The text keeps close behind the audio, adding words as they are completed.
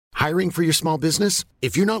Hiring for your small business?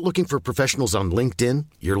 If you're not looking for professionals on LinkedIn,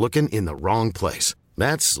 you're looking in the wrong place.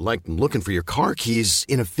 That's like looking for your car keys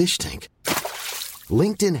in a fish tank.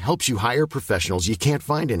 LinkedIn helps you hire professionals you can't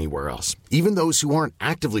find anywhere else, even those who aren't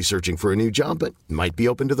actively searching for a new job but might be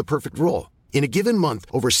open to the perfect role. In a given month,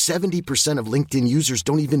 over 70% of LinkedIn users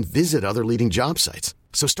don't even visit other leading job sites.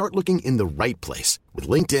 So start looking in the right place. With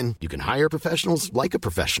LinkedIn, you can hire professionals like a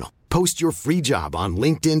professional. Post your free job on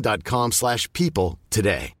linkedin.com/people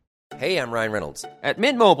today. Hey, I'm Ryan Reynolds. At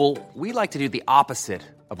Mint Mobile, we like to do the opposite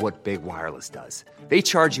of what Big Wireless does. They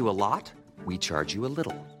charge you a lot, we charge you a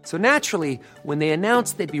little. So naturally, when they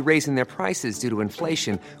announced they'd be raising their prices due to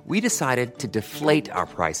inflation, we decided to deflate our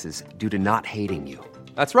prices due to not hating you.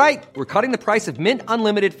 That's right. We're cutting the price of Mint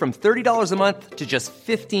Unlimited from $30 a month to just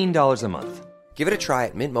 $15 a month. Give it a try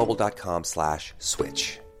at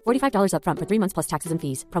mintmobile.com/switch. $45 up front for 3 months plus taxes and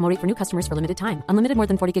fees. Promo rate for new customers for limited time. Unlimited more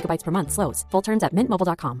than 40 gigabytes per month. Slows full terms at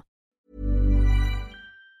mintmobile.com.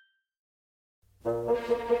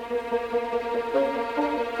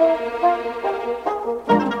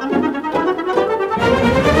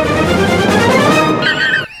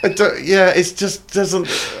 It just doesn't...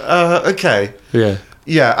 okay. Yeah.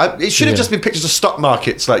 Yeah, it should have just been pictures of stock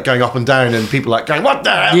markets like going up and down and people like going, what the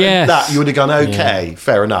hell is that? You would have gone, okay,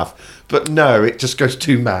 fair enough. But no, it just goes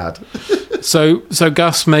too mad. So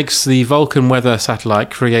Gus makes the Vulcan weather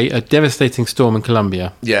satellite create a devastating storm in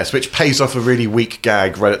Colombia. Yes, which pays off a really weak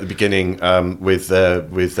gag right at the beginning with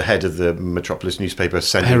the head of the Metropolis newspaper,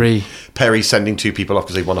 Perry sending two people off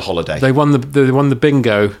because they won a holiday. They won the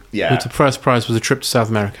bingo. Yeah. Which the first prize was a trip to South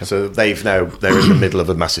America. So they're in the middle of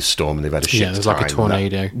a massive storm and they've had a shit there's time. like a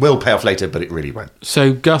tornado. That will pay off later, but it really won't.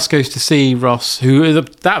 So Gus goes to see Ross, who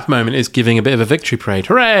at that moment is giving a bit of a victory parade.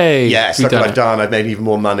 Hooray! Yes, look what I've done. I've made even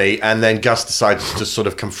more money. And then Gus decides to sort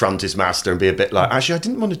of confront his master and be a bit like, actually, I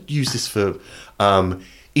didn't want to use this for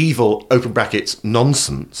evil, open brackets,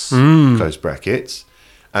 nonsense, close brackets.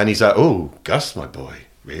 And he's like, oh, Gus, my boy,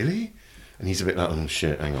 really? And he's a bit like, oh,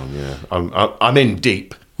 shit, hang on, yeah. I'm in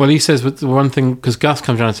deep. Well, he says the one thing, because Gus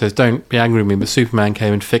comes around and says, don't be angry with me, but Superman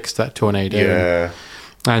came and fixed that tornado. Yeah.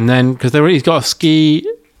 And then, because he's got a ski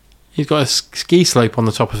slope on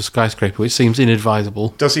the top of a skyscraper, which seems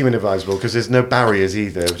inadvisable. Does seem inadvisable, because there's no barriers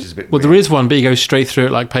either, which is a bit weird. There is one, but he goes straight through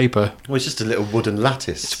it like paper. Well, it's just a little wooden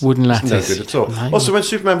lattice. It's wooden lattice. It's no good at all. No. Also, when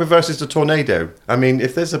Superman reverses the tornado, I mean,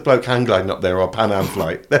 if there's a bloke hang gliding up there or a Pan Am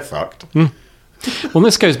flight, they're fucked. Well,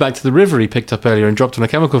 this goes back to the river he picked up earlier and dropped on a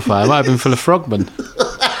chemical fire. It might have been full of frogmen.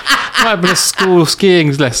 Might have been a school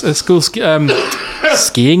skiing lesson, swimming lesson.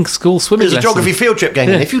 There's a geography field trip going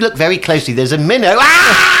on. If you look very closely, there's a minnow.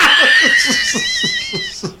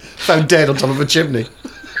 Found dead on top of a chimney.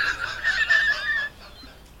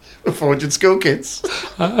 400 school kids.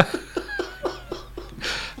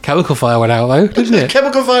 Chemical fire went out though, didn't it?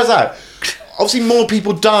 Chemical fire's out. Obviously, more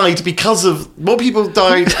people died than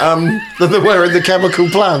there were in the chemical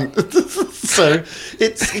plant. So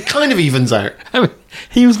it kind of evens out. I mean,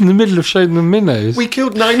 he was in the middle of showing them minnows. We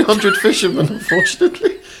killed 900 fishermen,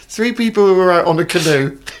 unfortunately. 3 people who were out on a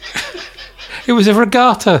canoe. It was a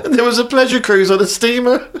regatta. And there was a pleasure cruise on a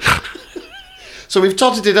steamer. So we've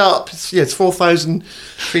totted it up. It's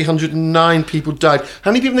 4,309 people died.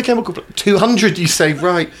 How many people in the chemical plant? 200, you say,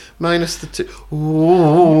 right. Minus the 2. A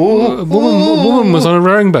woman was on a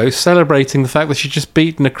rowing boat celebrating the fact that she'd just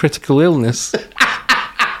beaten a critical illness.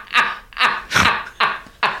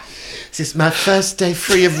 This is my first day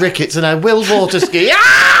free of rickets and I will water ski.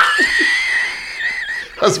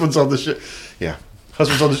 Husband's on the shore. Yeah.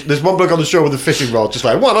 There's one bloke on the shore with a fishing rod, just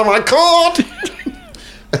like, what am I caught?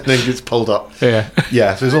 And then gets pulled up. Yeah.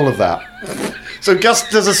 Yeah, so there's all of that. So Gus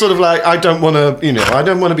does a sort of like, I don't want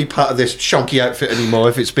to be part of this shonky outfit anymore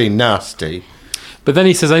if it's been nasty. But then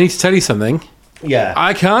he says, I need to tell you something. Yeah.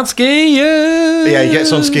 I can't ski. Yeah, he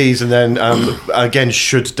gets on skis and then, again,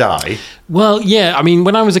 should die. Well, yeah, I mean,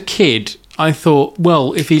 when I was a kid, I thought,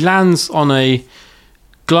 well, if he lands on a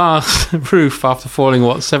glass roof after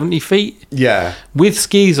falling, 70 feet? Yeah. With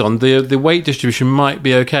skis on, the weight distribution might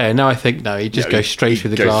be okay. And now I think, no, he'd just go straight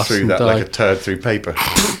through the glass through and that die. like a turd through paper.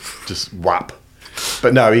 Just whap.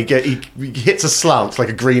 But no, he hits a slant like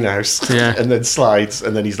a greenhouse, and then slides,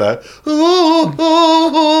 and then he's like,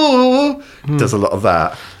 does a lot of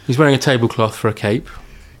that. He's wearing a tablecloth for a cape.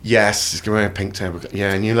 Yes, he's wearing a pink tablecloth.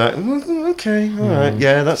 Yeah, and you're like, okay, all right,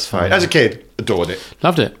 yeah, that's fine. As a kid, adored it.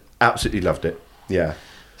 Loved it. Absolutely loved it. Yeah.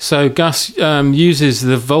 So Gus uses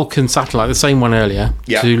the Vulcan satellite, the same one earlier,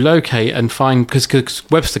 to locate and find, because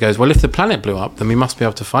Webster goes, well, if the planet blew up, then we must be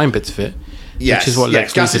able to find bits of it. Yes, which is what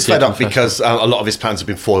Lex Gus Luthor is fed did up because a lot of his plans have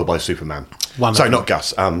been foiled by Superman. Not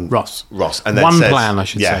Gus. Ross. And then One plan, I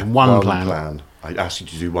should say. One plan. I asked you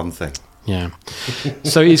to do one thing. Yeah.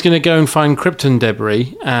 So he's going to go and find krypton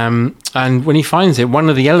debris. And when he finds it, one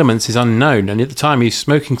of the elements is unknown. And at the time, he's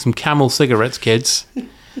smoking some Camel cigarettes, kids.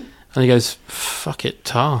 And he goes, fuck it,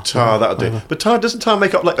 tar. Tar, that'll do. But doesn't tar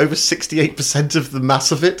make up like over 68% of the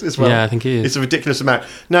mass of it as well? Yeah, I think it is. It's a ridiculous amount.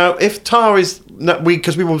 Now, if tar is...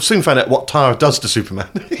 Because we will soon find out what tar does to Superman.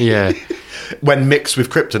 Yeah. When mixed with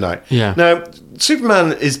kryptonite. Yeah. Now,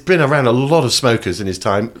 Superman has been around a lot of smokers in his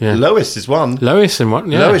time. Yeah. Lois is one. Lois and what?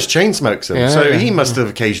 Yeah. Lois chain smokes them. Yeah, so yeah, he must have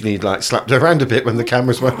occasionally like slapped her around a bit when the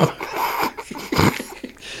cameras went on.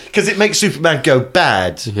 Because it makes Superman go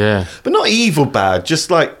bad. Yeah. But not evil bad, just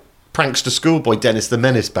like prankster schoolboy Dennis the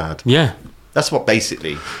Menace bad. Yeah. That's what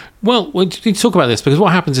basically... Well, we need to talk about this because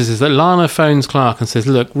what happens is that Lana phones Clark and says,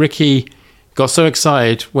 look, Ricky got so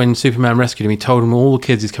excited when Superman rescued him, he told him all the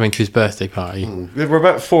kids he's coming to his birthday party. There were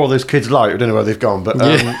about 4 of those kids light. I don't know where they've gone, but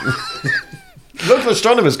local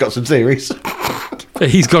astronomer's got some theories. But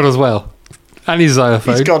he's got as well. And his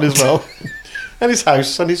xylophone. He's gone as well. And his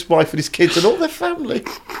house and his wife and his kids and all their family.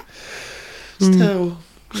 Still,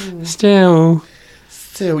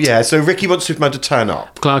 yeah. So Ricky wants Superman to turn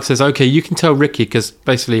up. Clark says, okay, you can tell Ricky, because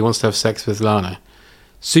basically he wants to have sex with Lana.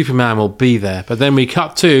 Superman will be there. But then we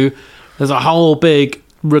cut to, there's a whole big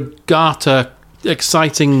regatta,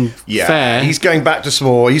 exciting fair. He's going back to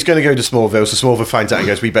He's going to go to Smallville. So Smallville finds out and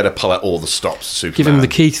goes, we better pull out all the stops, Superman. Give him the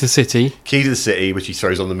key to the city. Key to the city, which he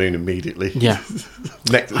throws on the moon immediately. Yeah.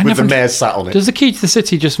 With the mayor sat on it. Does the key to the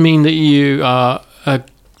city just mean that you are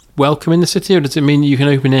welcome in the city, or does it mean that you can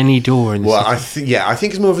open any door in the city? I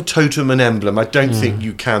think it's more of a totem and emblem. I don't think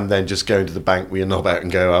you can then just go into the bank with your knob out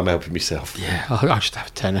and go, I'm helping myself. Yeah, I'll just have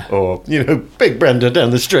a tenner. Or, Big Brenda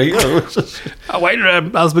down the street. Oh, wait,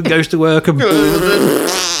 husband goes to work.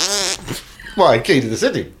 Why, key to the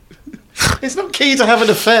city? It's not key to have an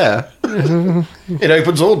affair. It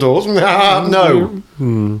opens all doors. No.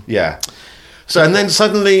 Yeah. So, and then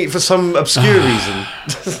suddenly, for some obscure reason,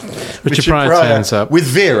 Richard Pryor turns up. With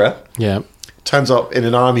Vera. Yeah. Turns up in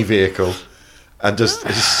an army vehicle and does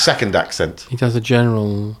his second accent. He does a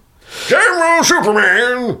General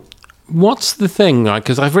Superman! What's the thing, right?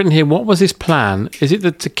 Because I've written here, what was his plan? Is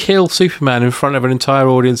it to kill Superman in front of an entire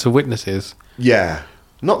audience of witnesses? Yeah.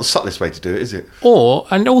 Not the subtlest way to do it, is it?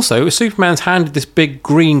 And also, if Superman's handed this big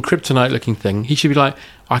green kryptonite-looking thing, he should be like,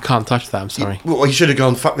 I can't touch that, I'm sorry. Well, he should have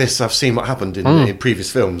gone, fuck this, I've seen what happened in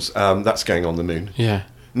previous films. That's going on the moon. Yeah.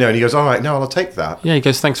 No, and he goes, all right, no, I'll take that. Yeah, he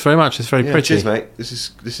goes, thanks very much, it's very pretty. Cheers, mate. This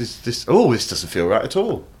doesn't feel right at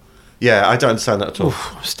all. Yeah, I don't understand that at all.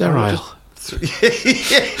 Oof, sterile.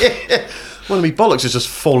 One of me bollocks has just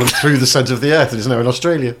fallen through the centre of the earth and is now in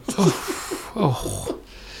Australia.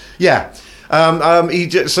 Yeah.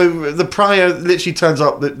 So the Pryor literally turns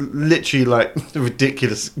up, literally like the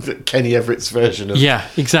ridiculous Kenny Everett's version of... Yeah,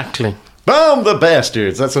 exactly. Bomb the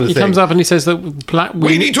bastards, that sort of thing. He comes up and he says that...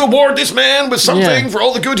 we need to award this man with something for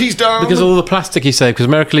all the good he's done. Because of all the plastic he saved. Because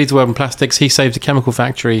America leads the world in plastics. He saved a chemical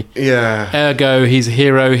factory. Yeah. Ergo, he's a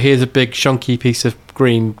hero. Here's a big chunky piece of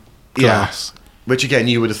green glass. Yeah. Which, again,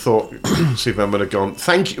 you would have thought Superman would have gone,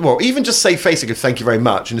 thank you. Well, even just say facing thank you very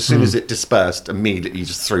much. And as soon as it dispersed, immediately you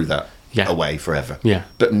just threw that away forever. Yeah.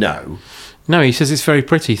 But no. No, he says it's very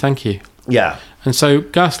pretty, thank you. Yeah. And so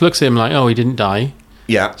Gus looks at him like, oh, he didn't die.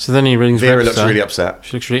 Yeah. So then he rings Vera Webster. looks really upset.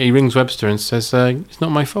 He rings Webster and says, it's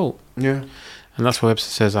not my fault. Yeah. And that's why Webster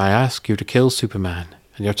says, I asked you to kill Superman.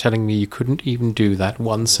 And you're telling me you couldn't even do that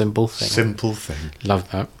one simple thing. Simple thing.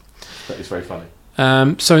 Love that. That is very funny.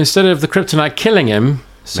 So instead of the kryptonite killing him,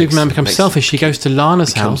 Superman becomes selfish. He goes to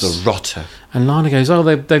Lana's house. Becomes a rotter. And Lana goes, oh,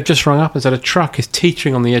 they've just rung up and said a truck is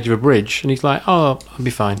teetering on the edge of a bridge. And he's like, oh, I'll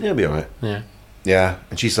be fine. Yeah, I'll be all right. Yeah. Yeah.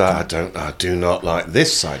 And she's like, I do not like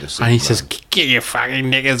this side of Superman. And he says, get your fucking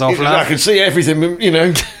niggas off, I love. can see everything,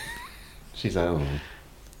 She's like,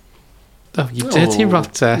 oh, you dirty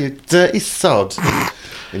rotter. You dirty sod.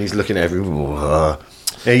 And he's looking at everyone.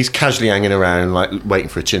 Yeah, he's casually hanging around, like, waiting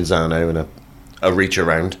for a Chinzano and a reach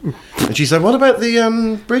around. And she's like, what about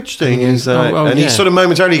the bridge thing? And he sort of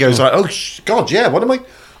momentarily goes like, oh, God, yeah, what am I...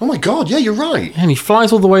 Oh, my God, yeah, you're right. And he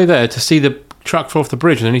flies all the way there to see the truck fall off the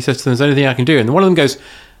bridge. And then he says to them, is there anything I can do? And one of them goes,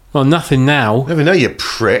 well, nothing now. Never know, you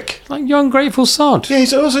prick. Like, you ungrateful sod. Yeah,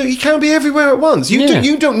 he can't be everywhere at once.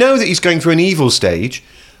 You don't know that he's going through an evil stage.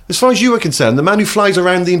 As far as you are concerned, the man who flies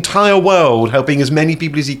around the entire world helping as many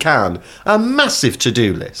people as he can, a massive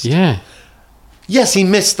to-do list. Yeah. Yes, he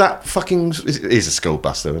missed that fucking... It is a school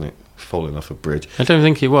bus, though, isn't it? Falling off a bridge. I don't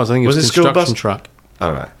think it was. I think it was a construction truck.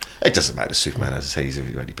 All right. It doesn't matter. Superman, as I say, he's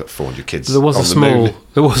already put 400 kids There was on a the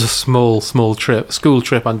moon. small school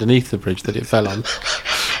trip underneath the bridge that it fell on.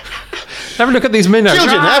 Have a look at these minnows.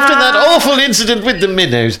 Children, after that awful incident with the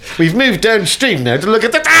minnows, we've moved downstream now to look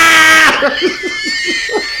at the...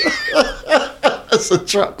 As the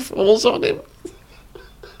truck falls on him.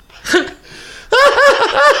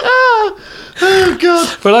 Oh,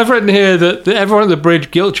 God. Well, I've written here that everyone at the bridge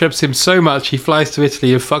guilt trips him so much he flies to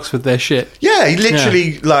Italy and fucks with their shit. Yeah, he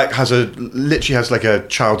literally has like a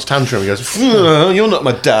child's tantrum. He goes, "You're not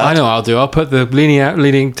my dad." I know what I'll do. I'll put the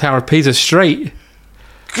leaning Tower of Pisa straight.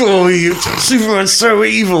 Oh, Superman's so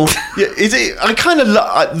evil. Yeah, is it? I kind of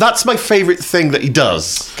that's my favourite thing that he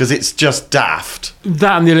does because it's just daft.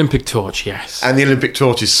 That and the Olympic torch, yes. And the Olympic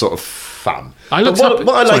torch is sort of fun. What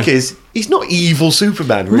I like is he's not evil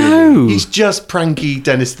Superman. Really, No. He's just pranky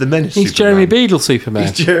Dennis the Menace. He's Superman. Jeremy Beadle Superman.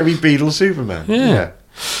 He's Jeremy Beadle Superman. Yeah.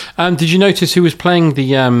 Did you notice who was playing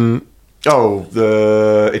the...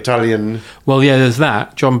 the Italian... Well, yeah, there's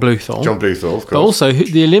that. John Bluthal. John Bluthal, of course. But also,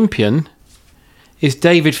 the Olympian is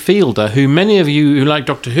David Fielder, who many of you who like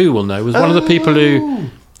Doctor Who will know was one of the people who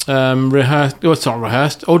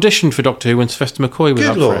auditioned for Doctor Who when Sylvester McCoy was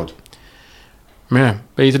Good up Lord. for it. Yeah,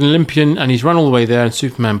 but he's an Olympian and he's run all the way there and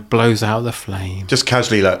Superman blows out the flame. Just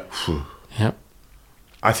casually like... Phew. Yep.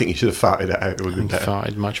 I think you should have farted it out. It would have been better.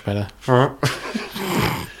 Farted much better.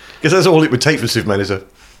 Because that's all it would take for Superman is a...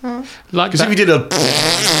 Like Because if he did a...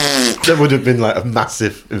 That would have been like a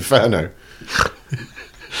massive inferno.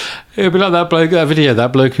 It would be like that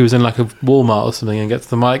bloke who was in like a Walmart or something and gets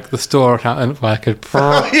the mic, the store account, and like a...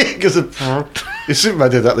 Because if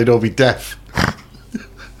Superman did that, they'd all be deaf.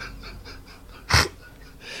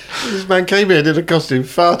 This man came here, did a costume,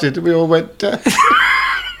 farted, and we all went deaf.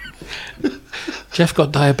 Jeff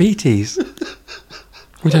got diabetes.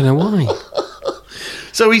 We don't know why.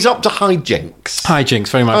 So he's up to hijinks. Hijinks,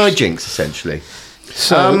 very much. Hijinks, essentially.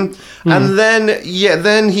 So, And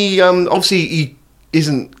then he obviously he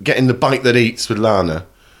isn't getting the bite that eats with Lana.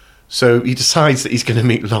 So he decides that he's going to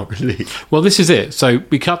meet Laura Lee. well, this is it. So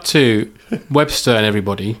we cut to Webster and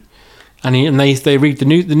everybody, and they read the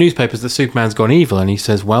newspapers that Superman's gone evil, and he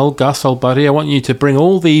says, "Well, Gus, old buddy, I want you to bring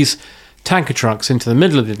all these tanker trucks into the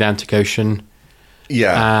middle of the Atlantic Ocean."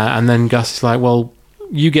 Yeah. And then Gus is like, "Well,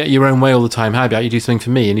 you get your own way all the time. How about you do something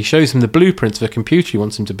for me?" And he shows him the blueprints of a computer he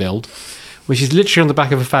wants him to build, which is literally on the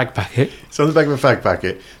back of a fag packet. It's on the back of a fag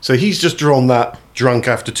packet. So he's just drawn that drunk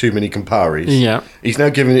after too many Camparis. Yeah. He's now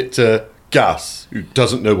giving it to Gus, who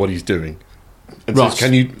doesn't know what he's doing. And Ross. says,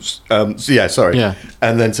 "Can you..." Yeah.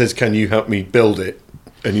 And then says, "Can you help me build it?"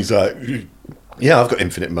 And he's like... Yeah, I've got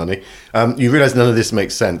infinite money. You realise none of this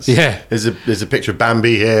makes sense. Yeah. There's a picture of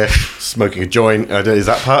Bambi here, smoking a joint. Is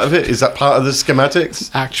that part of it? Is that part of the schematics?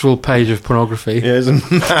 Actual page of pornography. Yeah, there's a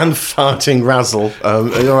man farting razzle. All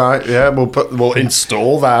right, yeah, we'll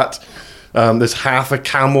install that. There's half a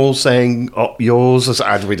camel saying, "Up yours."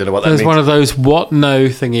 We don't know what that There's means. one of those what no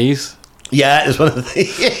thingies. Yeah, there's one of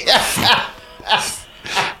the...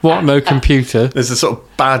 What no computer. There's a sort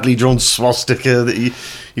of badly drawn swastika that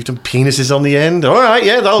you've done penises on the end. All right,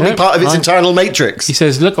 yeah, that'll be Yep, part of its fine. internal matrix. He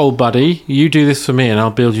says, "Look, old buddy, you do this for me and I'll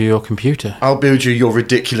build you your computer." I'll build you your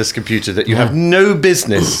ridiculous computer that you have no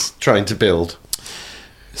business trying to build.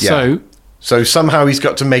 So somehow he's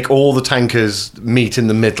got to make all the tankers meet in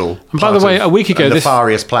the middle. And by the way, a week ago, a this-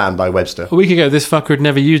 nefarious plan by Webster A week ago, this fucker had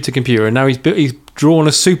never used a computer and now he's drawn a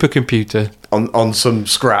supercomputer. on some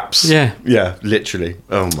scraps. Yeah. yeah, literally.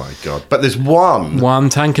 Oh my god! But there's one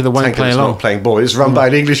Tanker that won't tanker play that's along. not playing ball. It's run by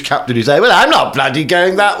an English captain who's saying, "Well, I'm not bloody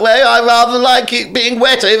going that way. I rather like it being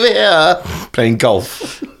wet over here." Playing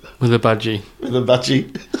golf With a budgie. with a budgie.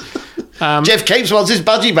 Jeff Capes wants his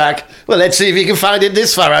budgie back. Well, let's see if he can find it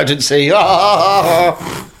this far out at sea.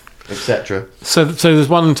 Etc. So there's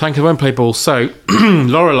one tanker that won't play ball. So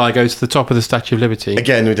Lorelei goes to the top of the Statue of Liberty.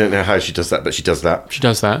 Again, we don't know how she does that, but she does that. She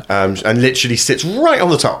does that. And literally sits right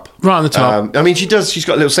on the top. Right on the top. I mean, she's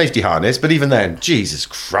got a little safety harness, but even then, Jesus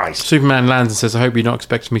Christ. Superman lands and says, "I hope you're not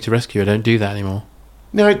expecting me to rescue her. Don't do that anymore."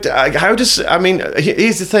 No, how does... I mean,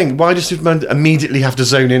 here's the thing. Why does Superman immediately have to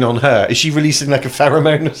zone in on her? Is she releasing like a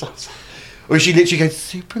pheromone or something? Or is she literally going,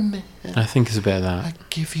 "Superman, I think it's a bit of that. I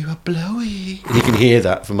give you a blowy"? And you can hear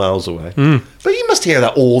that from miles away. But you must hear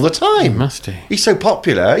that all the time. Must he? He's so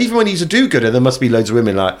popular. Even when he's a do-gooder, there must be loads of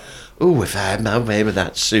women like, "Oh, if I had my way with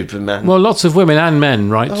that Superman." Well, lots of women and men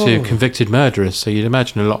write to convicted murderers, so you'd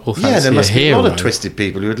imagine a lot will fancy yeah, there must a be a hero. lot of twisted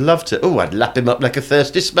people who would love to. "Oh, I'd lap him up like a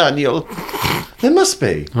thirsty spaniel." There must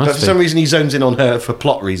be. But for be. some reason, he zones in on her for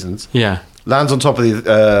plot reasons. Yeah. Lands on top of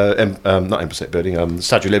the not Empire State Building,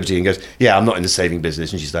 Statue of Liberty, and goes, "Yeah, I'm not in the saving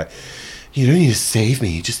business." And she's like, "You don't need to save me.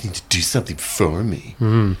 You just need to do something for me."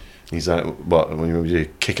 He's like, what? What do you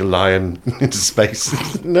kick a lion into space?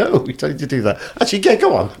 No, we don't need to do that. Actually, yeah,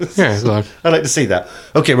 go on. Yeah, go on. I'd like to see that.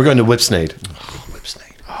 Okay, we're going to Whipsnade. Oh,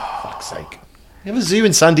 Whipsnade. Oh, fuck's sake. You have a zoo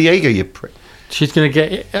in San Diego, you prick. She's going to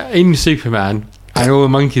get in Superman, and all the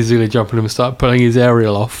monkeys are going to jump on him and start pulling his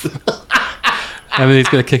aerial off. And then he's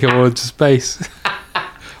going to kick them all into space.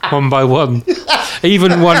 One by one.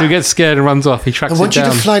 Even one who gets scared and runs off, he tracks it down. I want you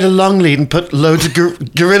to fly to Longleat and put loads of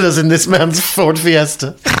gorillas in this man's Ford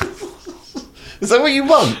Fiesta. Is that what you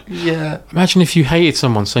want? Yeah. Imagine if you hated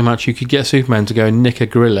someone so much you could get Superman to go and nick a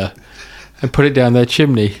gorilla and put it down their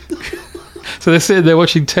chimney. So they're sitting there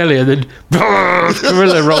watching telly and then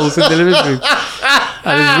gorilla rolls in the living room.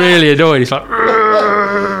 And he's really annoyed. He's like...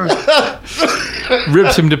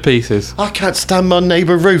 rips him to pieces. I can't stand my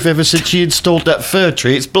neighbour Ruth ever since she installed that fir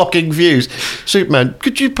tree. It's blocking views. Superman,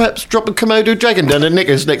 could you perhaps drop a Komodo dragon down at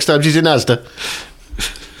Nickers next time she's in Asda?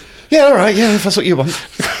 Yeah, all right, yeah, if that's what you want.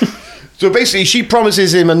 So basically, she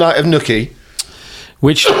promises him a night of nookie.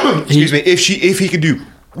 Which... excuse me, if he could do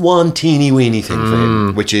one teeny weeny thing for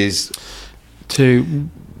him, which is... to...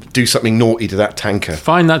 do something naughty to that tanker.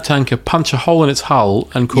 Find that tanker, punch a hole in its hull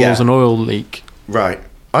and cause an oil leak. Right.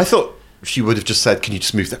 I thought she would have just said, can you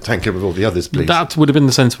just move that tanker with all the others, please? That would have been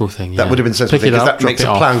the sensible thing. That would have been the sensible thing, because that makes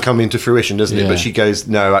a plan come into fruition, doesn't it? Yeah. But she goes,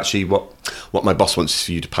 no, actually, what my boss wants is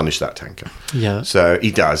for you to punish that tanker. Yeah. So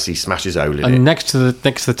he does. He smashes a hole in it. And next to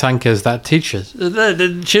the tanker is that teacher.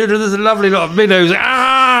 The children, there's a lovely lot of minnows.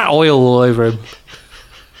 Oil all over him.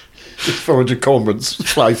 400 cormorants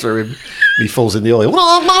fly through him. And he falls in the oil.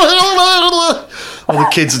 All the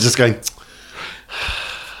kids are just going,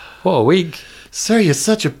 What a week. sir, you're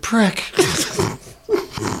such a prick.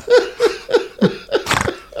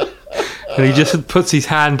 And he just puts his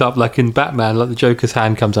hand up like in Batman, like the Joker's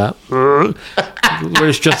hand comes out. Where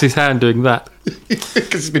it's just his hand doing that.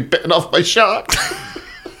 Because he's been bitten off by sharks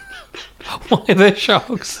Why are there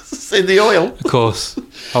sharks? in the oil. Of course.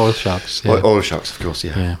 Oil sharks. Yeah. Oil sharks, of course,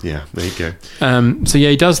 yeah. Yeah. There you go. So yeah,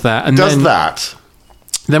 he does that. And Does then, that.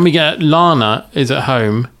 Then we get Lana is at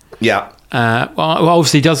home. Yeah. Well,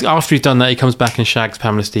 obviously, he does. After he's done that, he comes back and shags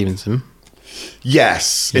Pamela Stevenson.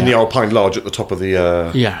 Yes, in the Alpine Lodge at the top of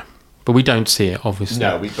the... Yeah, but we don't see it, obviously.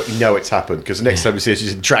 No, but we know it's happened, because the next time we see her,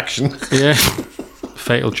 she's in traction. Yeah,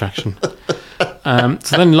 fatal traction.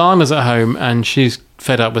 So then Lana's at home, and she's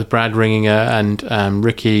fed up with Brad ringing her and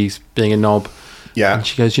Ricky's being a knob. Yeah. And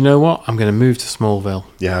she goes, you know what? I'm going to move to Smallville.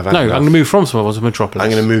 Yeah, I've had No, I'm enough. going to move from Smallville to Metropolis.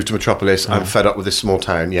 I'm going to move to Metropolis. I'm fed up with this small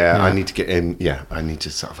town. Yeah, I need to get in. Yeah, I need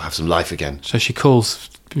to sort of have some life again. So she calls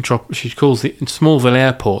the Smallville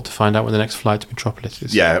airport to find out when the next flight to Metropolis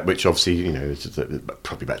is. Yeah, which obviously, you know, is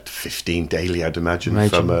probably about 15 daily, I'd imagine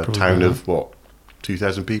from a probably town that. of,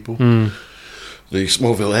 2,000 people? The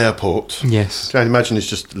Smallville airport. Yes. I imagine it's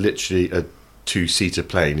just literally a two-seater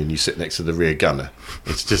plane and you sit next to the rear gunner.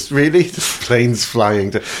 It's just really just planes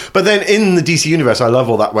flying. But then in the DC universe, I love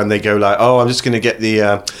all that when they go like, "Oh, I'm just going to get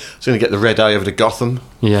the red eye over to Gotham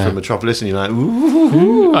from Metropolis," and you're like,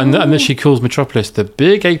 "Ooh!" And then she calls Metropolis the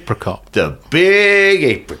Big Apricot. The Big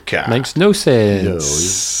Apricot Makes no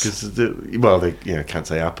sense. No, because they can't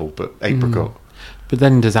say apple, but apricot. But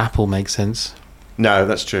then does apple make sense? No,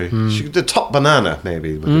 that's true. The top banana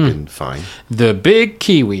maybe would have been fine. The Big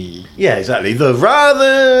Kiwi. Yeah, exactly. The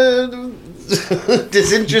rather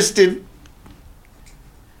disinterested.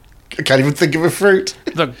 I can't even think of a fruit.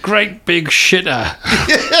 The Great Big Shitter.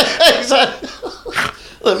 Exactly.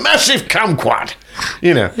 The massive kumquat.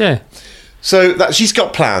 You know. Yeah. So that she's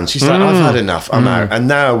got plans. She's like, I've had enough. I'm out. And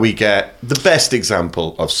now we get the best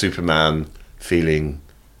example of Superman feeling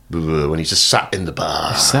when he's just sat in the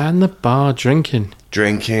bar. Sat in the bar drinking.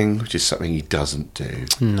 Drinking, which is something he doesn't do.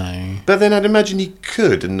 No. But then I'd imagine he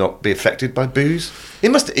could and not be affected by booze.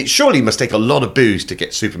 It surely must take a lot of booze to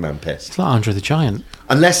get Superman pissed. It's like Andre the Giant.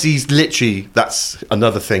 Unless he's literally, that's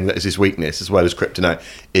another thing that is his weakness, as well as kryptonite,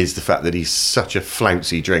 is the fact that he's such a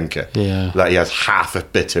flouncy drinker. Yeah. Like he has half a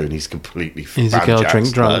bitter and he's completely He's a girl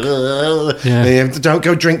drink drunk. Yeah. Don't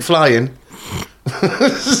go drink flying.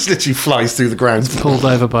 Just literally flies through the grounds. Pulled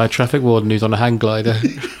over by a traffic warden who's on a hang glider.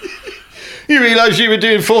 You realise you were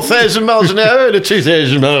doing 4,000 miles an hour at a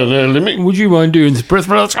 2,000 mile an hour limit? Would you mind doing this breath?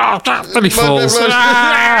 Then he falls.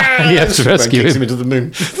 He has to rescue Kicks him. him into the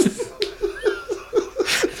moon.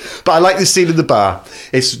 But I like this scene in the bar.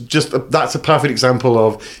 It's just that's a perfect example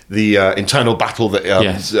of the internal battle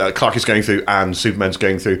that Clark is going through and Superman's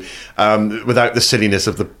going through, without the silliness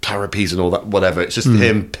of the parapets and all that. Whatever. It's just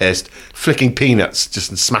him pissed, flicking peanuts,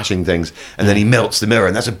 just smashing things, and then he melts the mirror,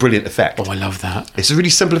 and that's a brilliant effect. Oh, I love that. It's a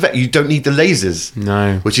really simple effect. You don't need the lasers.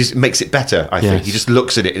 No. Which makes it better, I think. Yes. He just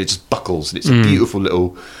looks at it and it just buckles, and it's a beautiful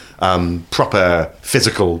little proper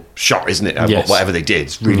physical shot, isn't it? Yes. Whatever they did,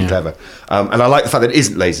 it's really clever. And I like the fact that it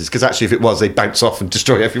isn't lasers, because actually if it was, they'd bounce off and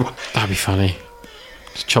destroy everyone. That'd be funny.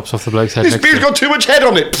 Just chops off the bloke's head. This next to beer's him. got too much head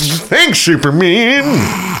on it. Thanks,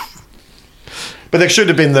 Superman. But there should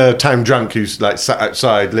have been the town drunk who's like sat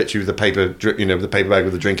outside, literally with the the paper bag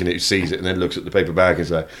with the drink in it, who sees it and then looks at the paper bag and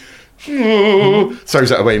is like, throws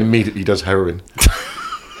that away and immediately does heroin.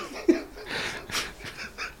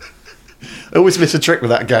 I always miss a trick with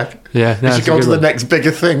that gag. Yeah, no, you should it's a go on good to the one. next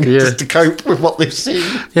bigger thing just to cope with what they've seen.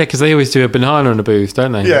 Yeah, because they always do a banana and a booze,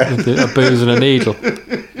 don't they? Yeah. A booze and a needle.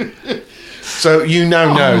 So you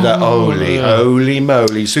now know that holy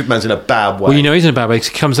moly, Superman's in a bad way. Well, you know he's in a bad way 'cause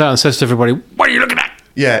he comes out and says to everybody, "What are you looking at?"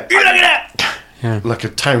 Yeah. What are you looking at? Yeah. Like a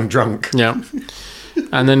town drunk. Yeah.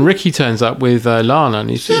 And then Ricky turns up with Lana and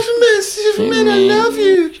he says, Superman, I love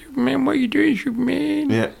you. "Superman, what are you doing, Superman?"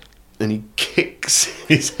 Yeah. And he kicks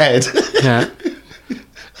his head. Yeah.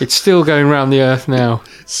 It's still going around the earth now.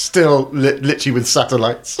 Still literally with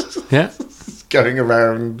satellites. Yeah. Going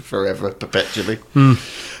around forever, perpetually.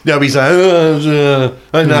 No, he's like, I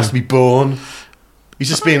didn't have to be born. He's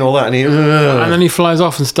just being all that, and And then he flies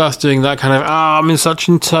off and starts doing that kind of, I'm in such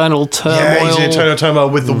internal turmoil. yeah, he's in internal turmoil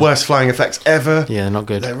with the worst flying effects ever. Yeah, not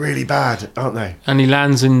good. They're really bad, aren't they? And he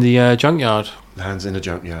lands in the junkyard Lands in a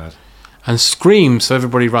junkyard. and screams, so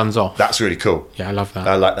everybody runs off. That's really cool. Yeah, I love that.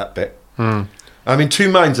 I like that bit. I'm in two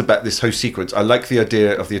minds about this whole sequence. I like the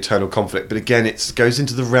idea of the eternal conflict, but again, it goes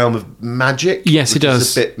into the realm of magic. Yes, it which is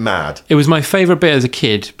does. a bit mad. It was my favourite bit as a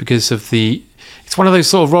kid because of it's one of those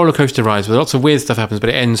sort of roller coaster rides where lots of weird stuff happens, but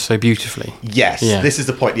it ends so beautifully. Yes, Yeah. this is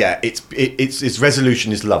the point. Yeah, its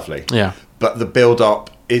resolution is lovely. Yeah. But the build up,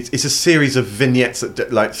 it's a series of vignettes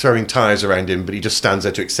that like throwing tires around him, but he just stands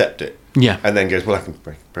there to accept it. Yeah. And then goes, well, I can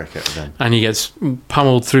break it again. And he gets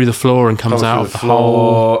pummeled through the floor and comes out of the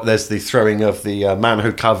hole. There's the throwing of the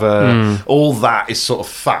manhole cover. All that is sort of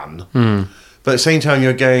fun. But at the same time,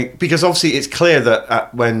 you're going, because obviously it's clear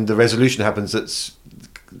that when the resolution happens, that's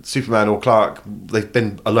Superman or Clark, they've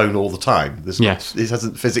been alone all the time. Yes. This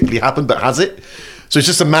hasn't physically happened, but has it? So it's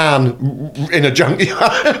just a man in a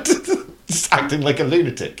junkyard just acting like a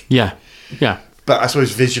lunatic. Yeah. Yeah. But I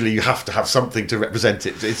suppose visually you have to have something to represent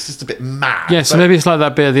it. It's just a bit mad. Yeah, so But- maybe it's like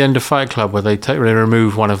that bit at the end of Fight Club where they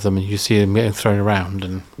remove one of them and you see them getting thrown around.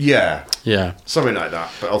 And Yeah. yeah. Something like that.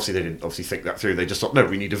 But obviously they didn't think that through. They just thought, no,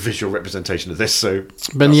 we need a visual representation of this. So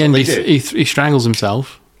But in the end, that's what they did. he strangles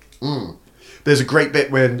himself. There's a great bit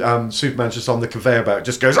when Superman's just on the conveyor belt,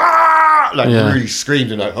 just goes, ah! Like Yeah. really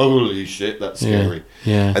screamed and like, holy shit, that's scary.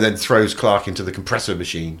 Yeah. And then throws Clark into the compressor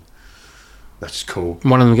machine. That's cool.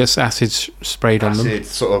 One of them gets acid sprayed on them. Acid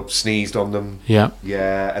sort of sneezed on them. Yeah.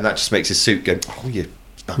 Yeah, and that just makes his suit go, oh, yeah.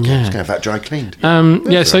 Okay, Yeah. I'm just going to have that dry cleaned.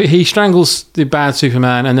 Yeah, so he strangles the bad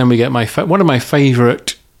Superman, and then we get one of my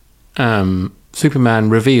favourite Superman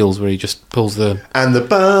reveals where he just pulls the... And the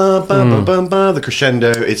the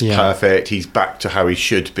crescendo is perfect. He's back to how he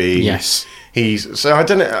should be. Yes. So I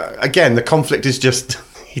don't know. Again, the conflict is just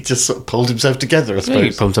he just sort of pulled himself together. I Yeah, he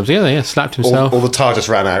suppose. pulled himself together, slapped himself. Or the tar just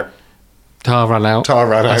ran out. Tar ran out.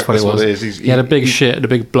 That's what it was. is. He had a big shit, a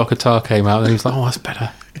big block of tar came out, and he was like, oh, that's better.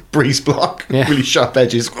 Breeze block, Yeah. really sharp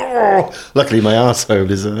edges. Oh, luckily my arsehole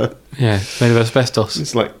is Yeah, it's made of asbestos.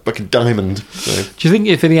 it's like a diamond. So. Do you think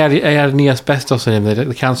if he had any asbestos in him,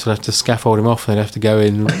 the council would have to scaffold him off and they'd have to go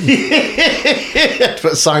in?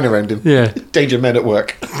 Put a sign around him. Yeah, Danger men at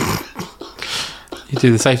work. you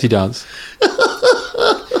do the safety dance.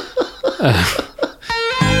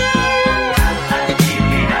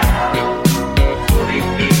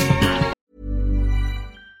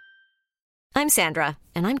 I'm Sandra,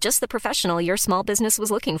 and I'm just the professional your small business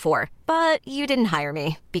was looking for. But you didn't hire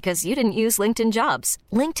me because you didn't use LinkedIn Jobs.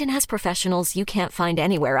 LinkedIn has professionals you can't find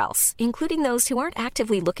anywhere else, including those who aren't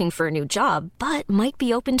actively looking for a new job, but might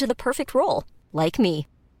be open to the perfect role, like me.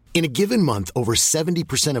 In a given month, over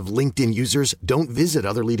 70% of LinkedIn users don't visit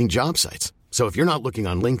other leading job sites. So if you're not looking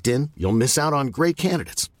on LinkedIn, you'll miss out on great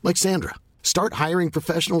candidates like Sandra. Start hiring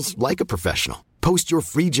professionals like a professional. Post your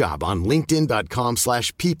free job on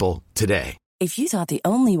linkedin.com/people today. If you thought the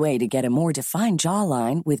only way to get a more defined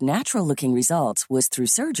jawline with natural-looking results was through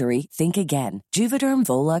surgery, think again. Juvederm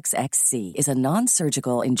Volux XC is a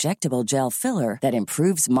non-surgical injectable gel filler that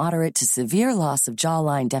improves moderate to severe loss of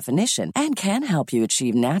jawline definition and can help you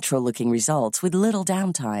achieve natural-looking results with little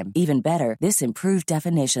downtime. Even better, this improved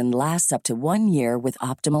definition lasts up to 1 year with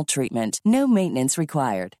optimal treatment. No maintenance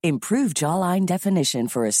required. Improve jawline definition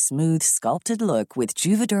for a smooth, sculpted look with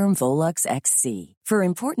Juvederm Volux XC. For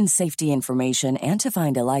important safety information information and to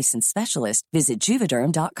find a licensed specialist, visit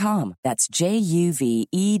Juvederm.com. That's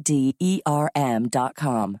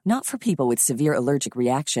JUVEDERM.com. Not for people with severe allergic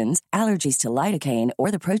reactions, allergies to lidocaine,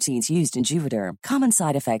 or the proteins used in Juvederm. Common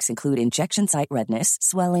side effects include injection site redness,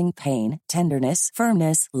 swelling, pain, tenderness,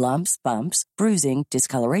 firmness, lumps, bumps, bruising,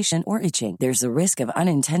 discoloration, or itching. There's a risk of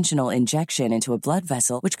unintentional injection into a blood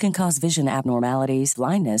vessel, which can cause vision abnormalities,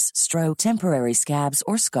 blindness, stroke, temporary scabs,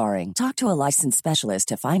 or scarring. Talk to a licensed specialist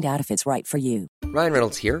to find out if it's right for you. Ryan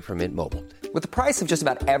Reynolds here from Mint Mobile. With the price of just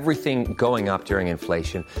about everything going up during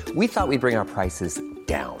inflation, we thought we'd bring our prices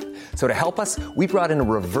down. So to help us, we brought in a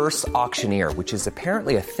reverse auctioneer, which is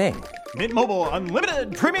apparently a thing. Mint Mobile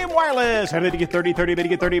Unlimited Premium Wireless. How to get 30, 30, bit to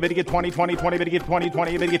get 30, bit to get 20, 20, 20, bit to get 20,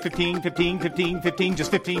 20, bit to get 15, 15, 15, 15,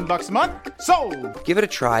 just $15 a month? Sold! Give it a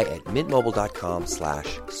try at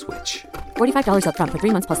mintmobile.com/switch. $45 up front for 3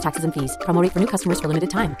 months plus taxes and fees. Promo rate for new customers for limited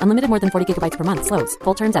time. Unlimited more than 40 gigabytes per month. Slows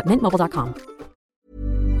full terms at mintmobile.com.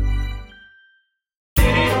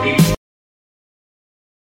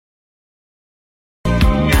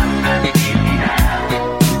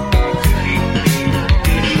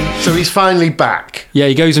 So he's finally back. Yeah,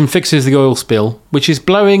 he goes and fixes the oil spill, which is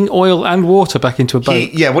blowing oil and water back into a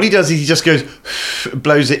boat. What he does is he just goes,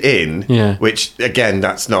 blows it in, Yeah. which, again,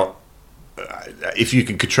 that's not... if you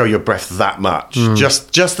can control your breath that much.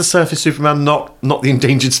 Just the surface Superman, not the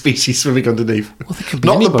endangered species swimming underneath. Well, there could be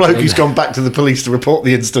not the anybody bloke who's there. gone back to the police to report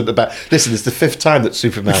the incident about, listen, it's the 5th time that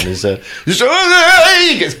Superman is... he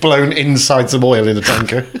gets blown inside some oil in a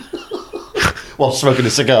tanker while smoking a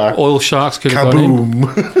cigar. Oil sharks could have gone in.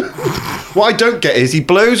 Kaboom. What I don't get is he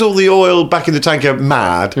blows all the oil back in the tanker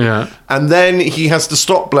mad, Yeah. and then he has to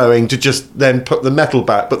stop blowing to just then put the metal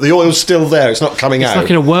back, but the oil's still there, it's not coming out. like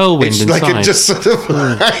in a whirlwind It's like inside. it just sort of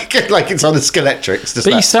like it's on a Skeletrix. Just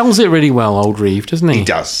But he that. sells it really well, old Reeve, doesn't he? He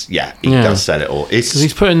does, yeah. He Yeah. does sell it all. It's, Because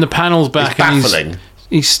he's putting the panels back it's and baffling.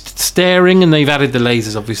 he's staring, and they've added the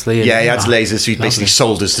lasers, obviously. And, Yeah, he adds lasers, so he lovely. basically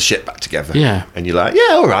solders the ship back together. Yeah. And you're like,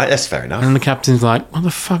 yeah, all right, that's fair enough. And the captain's like, what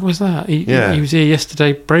the fuck was that? He was here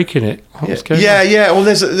yesterday breaking it. What's going on? Yeah. Well,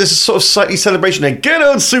 there's a sort of slightly celebration there. Good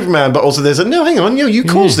old Superman, but also there's a no. Hang on, you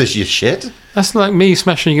caused this, you shit. That's like me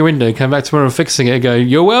smashing your window, coming back tomorrow and fixing it and going,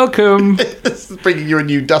 you're welcome. This is bringing you a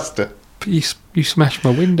new duster. But you smashed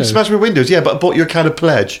my window. Smash my windows, yeah, but I bought you a can of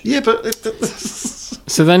Pledge. Yeah, but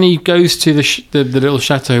So then he goes to the little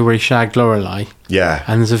chateau where he shagged Lorelei, yeah,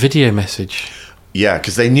 and there's a video message. yeah,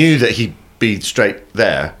 because they knew that he'd be straight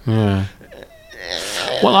there. Yeah.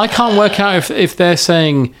 Well, I can't work out if they're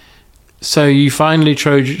saying, so you finally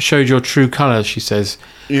showed your true colours, she says.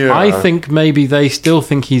 Yeah. I think maybe they still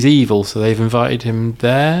think he's evil, so they've invited him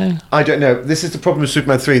there. I don't know. This is the problem with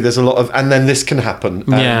Superman 3. There's a lot of, and then this can happen.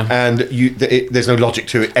 Yeah. And there's no logic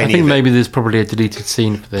to it. I think maybe there's probably a deleted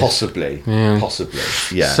scene for this. Possibly. Yeah. Possibly.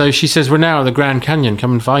 Yeah. So she says, we're now at the Grand Canyon,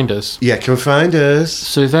 come and find us. yeah, come find us.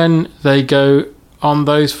 So then they go on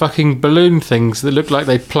those fucking balloon things that look like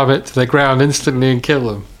they plummet to the ground instantly and kill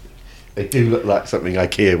them. They do look like something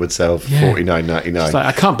IKEA would sell for Yeah. $49.99. It's like,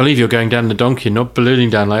 I can't believe you're going down the donkey and not ballooning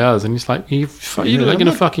down like us. And it's like, you look like you're going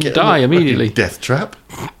to fucking die immediately. Death trap.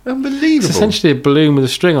 Unbelievable. It's essentially a balloon with a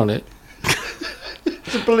string on it.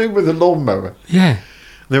 It's a balloon with a lawnmower. Yeah.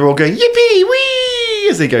 They're all going yippee wee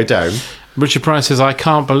as they go down. Richard Price says, I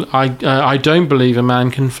don't believe a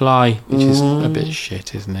man can fly, which is a bit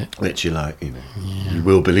shit, isn't it? Which you like, you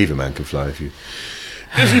will believe a man can fly if you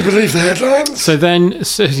believe the headlines. So then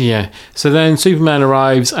Superman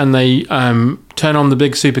arrives and they turn on the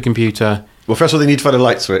big supercomputer. Well, first of all, they need to find a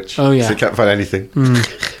light switch. Oh, yeah. So they can't find anything.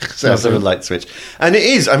 So there's a light switch, and it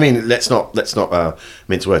is. I mean, let's not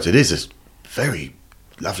mince words. It is a very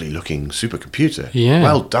lovely looking supercomputer. Yeah.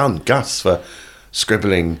 Well done, Gus, for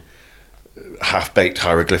scribbling half-baked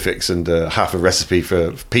hieroglyphics and half a recipe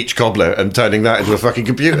for peach cobbler and turning that into a fucking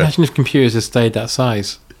computer. Imagine if computers had stayed that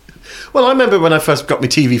size. Well, I remember when I first got my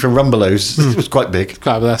TV from Rumbelows, it was quite big.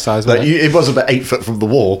 Quite that size, Like, wasn't it? it was about 8 foot from the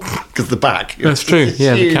wall because the back. That's true. It's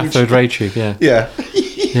Yeah, the huge. cathode ray tube. Yeah. Yeah.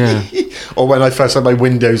 Yeah. Or when I first had my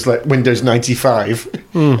Windows 95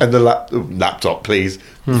 and the laptop, please.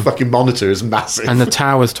 The fucking monitor is massive. And the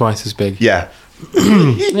tower's twice as big. yeah.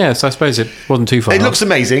 Yeah, so I suppose it wasn't too far It off. looks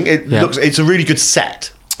amazing. Yeah. It's a really good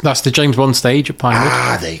set. That's the James Bond stage at Pinewood.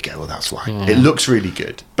 Ah, there you go. Well, that's why. It looks really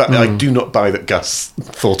good. But I do not buy that Gus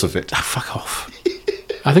thought of it. Ah, fuck off.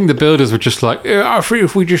 I think the builders were just like, yeah, I think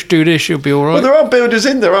if we just do this, it'll be all right. Well, there are builders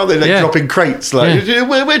in there, aren't they? Like Yeah. dropping crates. Like,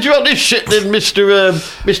 where do you want this shit then,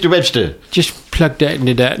 Mr. Webster? Just plug that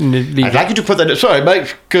into that and leave I'd like you to put that... Sorry,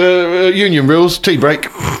 mate. Union rules. Tea break.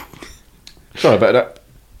 Sorry about that.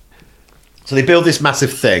 So they build this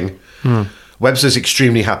massive thing Webster's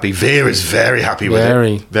extremely happy. Vera's very happy with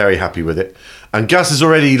Very. it. Very happy with it. And Gus is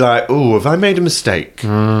already like, oh, have I made a mistake?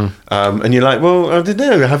 And you're like, well, I don't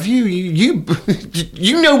know. Have you?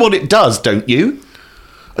 You know what it does, don't you?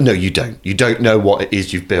 No, you don't. You don't know what it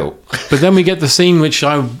is you've built. But then we get the scene which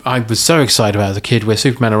I was so excited about as a kid, where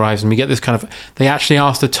Superman arrives and we get this kind of... They actually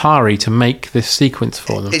asked Atari to make this sequence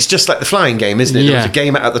for them. It's just like the flying game, isn't it? There Yeah. was a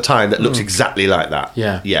game at the time that looks exactly like that.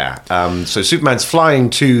 Yeah. Yeah. So Superman's flying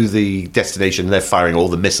to the destination, they're firing all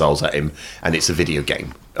the missiles at him, and it's a video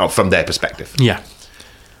game from their perspective. Yeah.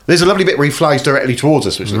 There's a lovely bit where he flies directly towards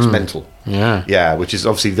us, which looks mental. Yeah. Yeah, which is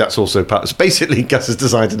obviously, that's also part... So basically, Gus has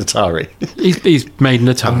designed an Atari. He's made an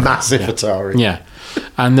Atari. A massive Atari. Yeah.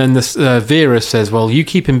 And then Vera says, well, you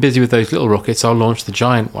keep him busy with those little rockets, I'll launch the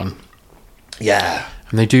giant one. Yeah.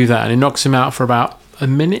 And they do that, and it knocks him out for about a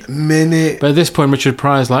minute. But at this point, Richard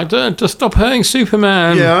Pryor's like, just stop hurting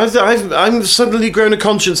Superman. Yeah, I'm suddenly grown a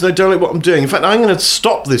conscience and I don't like what I'm doing. In fact, I'm going to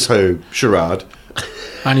stop this whole charade.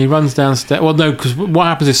 And he runs downstairs. Well, no, because what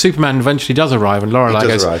happens is Superman eventually does arrive, and Lorelei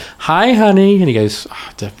goes, arrive. "Hi, honey," and he goes, I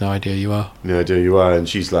have no idea you are. No idea you are, and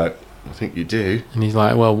she's like, I think you do. And he's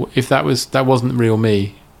like, well, if that wasn't real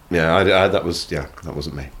me. Yeah, that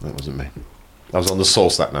wasn't me. That wasn't me. I was on the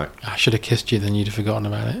Source that night. I should have kissed you, then you'd have forgotten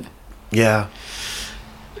about it. Yeah.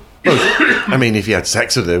 Well, I mean, if you had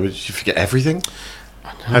sex with her, would you forget everything?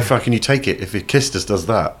 How far can you take it if your kiss just does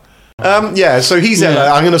that? Yeah, so he's there,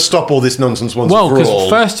 like, I'm going to stop all this nonsense once Well, and for all. because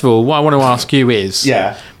first of all, what I want to ask you is...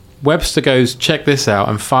 Yeah. Webster goes, check this out,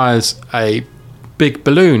 and fires a big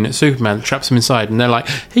balloon at Superman that traps him inside, and they're like,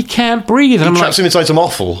 he can't breathe. And He I'm traps him like, inside some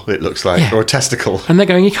offal, it looks like, Yeah. or a testicle. and they're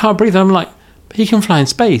going, he can't breathe. And I'm like, he can fly in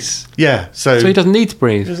space, Yeah, so he doesn't need to He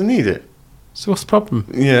breathe. doesn't need it. So what's the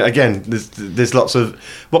problem? Yeah, again, there's lots of,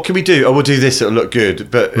 what can we do? Oh, we'll do this, it'll look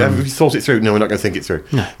good. But have we thought it through? No, we're not going to think it through.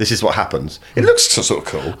 No. This is what happens. It looks sort of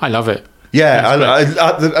cool. I love it. Yeah, I,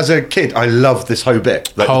 as a kid, I loved this whole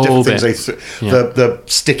bit. Like Whole the different bit. things Yeah. the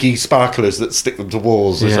sticky sparklers that stick them to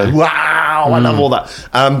walls. It's Yeah. like, wow, I love all that.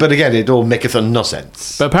 But again, it all maketh no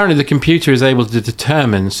sense. But apparently the computer is able to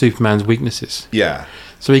determine Superman's weaknesses. Yeah.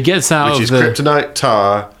 So he gets out Which of is the... kryptonite,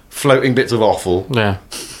 tar, floating bits of offal. Yeah.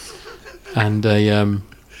 And a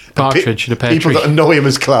partridge and a pear People tree. that annoy him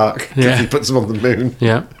as Clark because Yeah. he puts them on the moon.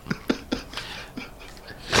 Yeah.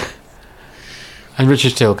 And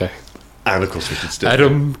Richard Stilgo. And of course we should still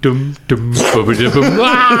Adam dum dum bum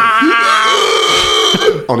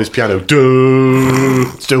on his piano. Duh,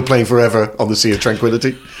 still playing forever on the Sea of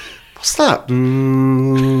Tranquility. What's that?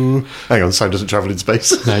 Hang on, sound doesn't travel in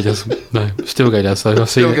space. No, he doesn't. No, Stilgo does though. I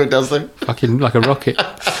see Still it. go down there. Fucking like a rocket.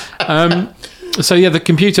 So yeah, the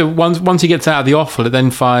computer once he gets out of the offal, it then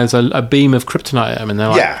fires a beam of kryptonite at him, and they're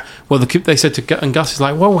like, Yeah. Well, they said to and Gus is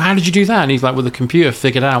like, well, how did you do that? And he's like, well, the computer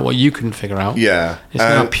figured out what you couldn't figure out. Yeah, It's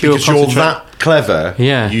now pure because you're concentration. that clever.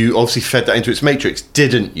 Yeah. You obviously fed that into its matrix,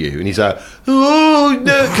 didn't you? And he's like, oh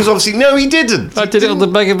no, because obviously no, he didn't. I did it on the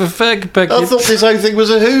back of a fag packet. I thought this whole thing was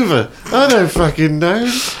a Hoover. I don't fucking know.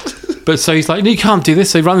 But so he's like, no, you can't do this.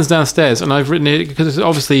 So he runs downstairs, and I've written it because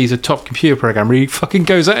obviously he's a top computer programmer. He fucking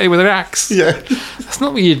goes at it with an axe. Yeah. That's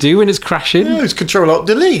not what you do when it's crashing. No, it's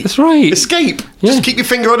Control-Alt-Delete. That's right. Escape. Yeah. Just keep your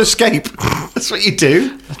finger on escape. That's what you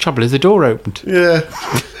do. The trouble is the door opened. Yeah.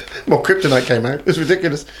 Well, Kryptonite came out. It's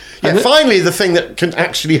ridiculous. Yeah, And finally, the thing that can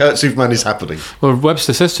actually hurt Superman is happening. Well,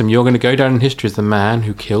 Webster says to him, you're going to go down in history as the man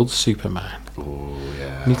who killed Superman. Oh,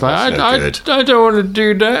 yeah. And he's like, That's no good. I don't want to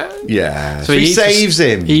do that. Yeah. So he eats saves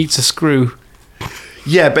him. He eats a screw.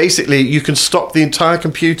 Yeah, basically, you can stop the entire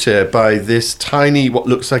computer by this tiny, what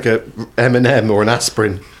looks like a M&M or an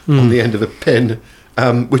aspirin on the end of the pin,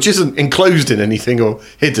 which isn't enclosed in anything or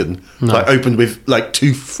hidden. Like opened with like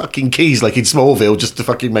 2 fucking keys, like in Smallville, just to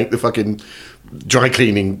fucking make the fucking dry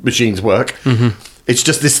cleaning machines work. It's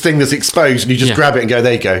just this thing that's exposed, and you just Yeah. grab it and go,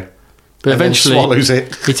 there you go. But And then eventually, swallows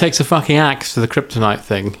it. he takes a fucking axe to the kryptonite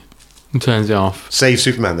thing and turns it off. Save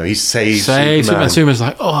Superman, though. He saves Say Superman. Superman's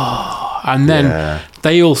like, oh. And then Yeah.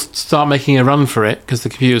 they all start making a run for it because the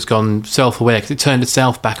computer's gone self-aware because it turned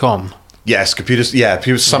itself back on. Yes, computers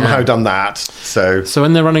somehow Yeah. done that. So So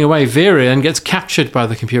when they're running away, Vera then gets captured by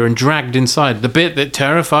the computer and dragged inside, the bit that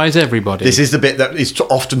terrifies everybody. this is the bit that is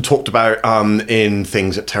often talked about in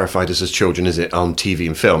things that terrified us as children, is it, on TV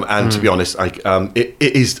and film? And to be honest, it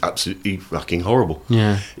is absolutely fucking horrible.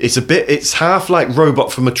 Yeah. It's half like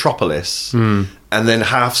Robot from Metropolis, and then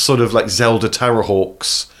half sort of like Zelda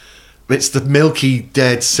Terrorhawks. It's the milky,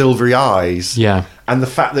 dead, silvery eyes. Yeah. And the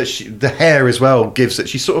fact that the hair as well gives that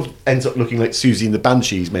she sort of ends up looking like Susie in the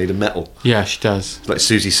Banshees made of metal. Yeah, she does. Like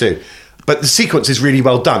Susie Sue. But the sequence is really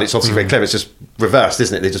well done. It's obviously very clever. It's just reversed,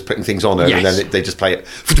 isn't it? They're just putting things on her and then they just play it.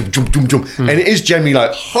 And it is generally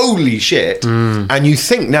like, holy shit. And you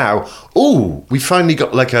think now, we finally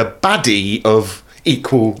got like a baddie of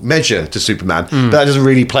equal measure to Superman. But that doesn't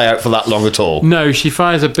really play out for that long at all. No, she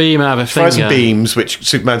fires a beam out of her finger. Fires some beams, which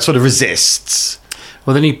Superman sort of resists.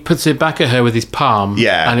 Well, then he puts it back at her with his palm,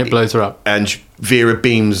 and it blows her up. And Vera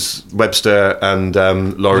beams Webster and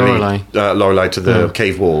Lorelei to the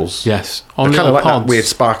cave walls. Yes, I kind of like that weird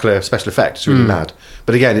sparkler special effect. It's really mad.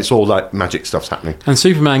 But again, it's all like magic stuff's happening. And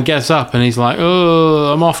Superman gets up and he's like,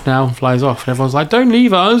 "Oh, I'm off now." Flies off, and everyone's like, "Don't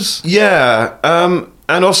leave us." Yeah,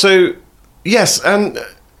 and also, yes, and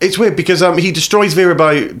it's weird because he destroys Vera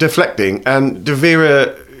by deflecting, and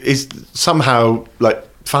Vera is somehow like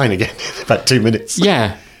fine again in about 2 minutes.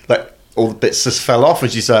 Yeah. Like, all the bits just fell off,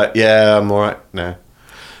 and she's like, yeah, I'm all right now.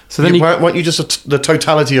 So then weren't you just the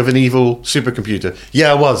totality of an evil supercomputer?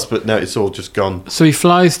 Yeah, I was, but no, it's all just gone. So he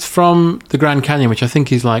flies from the Grand Canyon, which I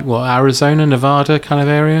think is like, Arizona, Nevada kind of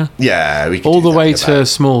area? Yeah. All the way to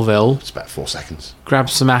Smallville. It's about 4 seconds.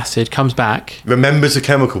 Grabs some acid, comes back. Remembers a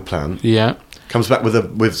chemical plant. Yeah. Comes back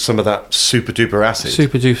with some of that super duper acid.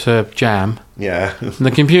 Super duper jam. Yeah. And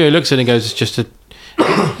the computer looks at it and goes, it's just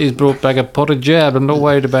he's brought back a pot of jam. I'm not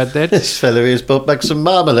worried about that. This fella has brought back some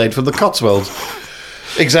marmalade from the Cotswolds.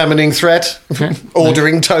 Examining threat.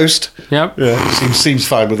 Ordering toast. Yep. Yeah, seems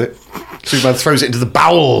fine with it. Superman throws it into the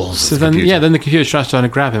bowels. So then the computer tries to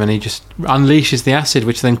grab him and he just unleashes the acid,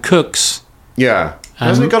 which then cooks. Yeah.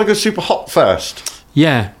 Hasn't it got to go super hot first?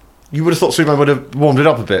 Yeah. You would have thought Superman would have warmed it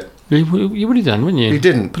up a bit. You would have done, wouldn't you? He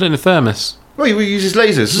didn't. Put it in a thermos. Well, he uses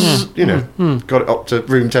lasers, got it up to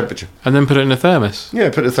room temperature. And then put it in a thermos. Yeah,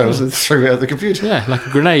 put it in a thermos and threw it at the computer. Yeah, like a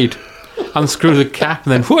grenade. Unscrew the cap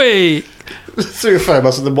and then whee! Threw a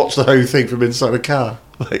thermos and then watch the whole thing from inside a car.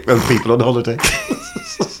 Like other people on holiday.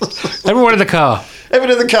 Everyone in the car.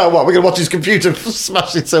 Everyone in the car, what? We're going to watch his computer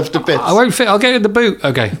smash itself to bits. I won't fit, I'll get in the boot.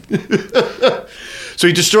 Okay. So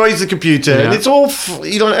he destroys the computer, and it's all,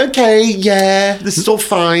 okay, yeah, this is all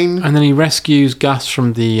fine. And then he rescues Gus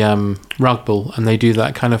from the rug bull, and they do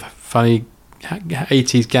that kind of funny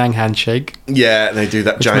 80s gang handshake. Yeah, and they do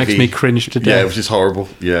that which jivey. Makes me cringe to death. Yeah, which is horrible,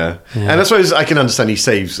 yeah. And I suppose I can understand he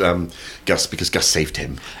saves Gus because Gus saved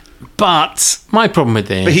him. But my problem with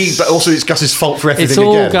this... But also it's Gus's fault for everything It's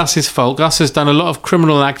all Gus's fault. Gus has done a lot of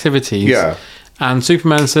criminal activities. Yeah. And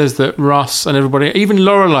Superman says that Ross and everybody, even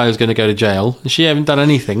Lorelei, is going to go to jail. And she hasn't done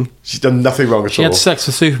anything. She's done nothing wrong at all. She had sex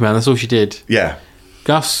with Superman. That's all she did. Yeah.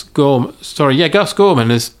 Gus Gorman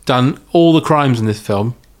has done all the crimes in this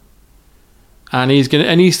film. And he's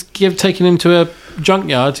taken him to a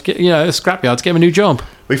junkyard, to get, a scrapyard, to get him a new job.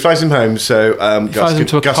 We flies him home, so Gus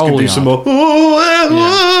can do some more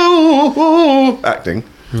acting.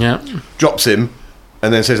 Yeah. Drops him.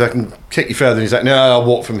 And then says, I can take you further. And he's like, no, I'll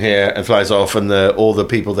walk from here. And flies off. And all the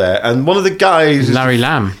people there. And one of the guys... Larry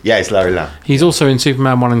Lamb. Yeah, it's Larry Lamb. He's also in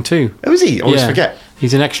Superman 1 and 2. Oh, is he? I always forget.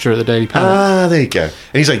 He's an extra at the Daily Planet. Ah, there you go. And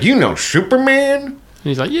he's like, you know Superman? And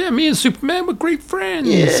he's like, yeah, me and Superman were great friends.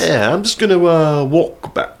 Yeah, I'm just going to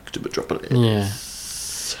walk back to Metropolis. Yeah.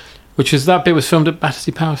 That bit was filmed at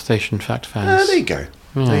Battersea Power Station, fact fans. Ah, there you go.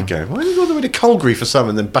 Yeah. There you go. Why do you go all the way to Colgary for some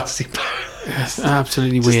and then Battersea Power? It's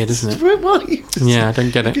absolutely weird, isn't it? Why? Yeah, I don't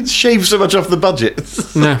get it. You can shave so much off the budget.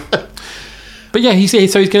 No. But yeah, he's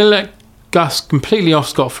going to let Gus completely off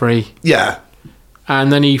scot-free. Yeah.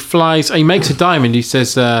 And then he makes a diamond. He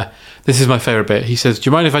says, this is my favourite bit. He says, do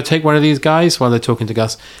you mind if I take one of these guys? While they're talking to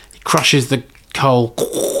Gus. He crushes the coal,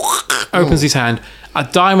 opens his hand, a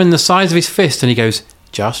diamond the size of his fist, and he goes,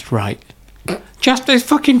 just right. It's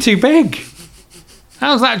fucking too big.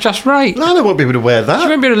 How's that just right? No, I don't want people to wear that. She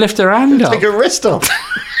won't be able to lift her hand up. Take her wrist off.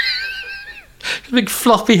 A big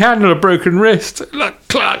floppy hand on a broken wrist. Look,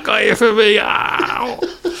 Clark got here for me. Ow.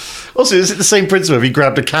 Also, is it the same principle if he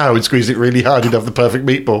grabbed a cow and squeezed it really hard, he'd have the perfect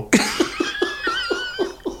meatball?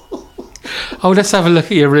 Oh, let's have a look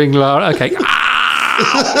at your ring, Lara. Okay.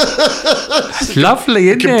 That's lovely,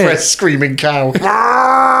 isn't it? Compressed screaming cow.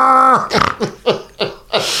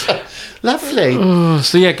 Lovely.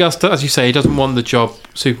 So yeah, Gus, as you say, he doesn't want the job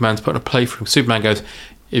Superman's put on a plate for him. Superman goes,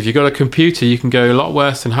 if you've got a computer, you can go a lot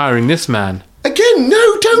worse than hiring this man. Again,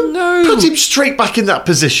 don't put him straight back in that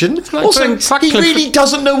position. Like also, he really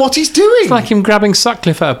doesn't know what he's doing. It's like him grabbing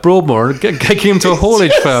Sutcliffe out of Broadmoor and taking him to a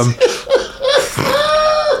haulage firm.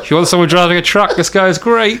 If you want someone driving a truck, this guy's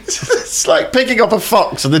great. It's like picking up a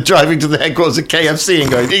fox and then driving to the headquarters of KFC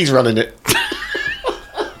and going, he's running it.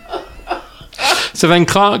 So then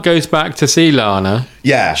Clark goes back to see Lana.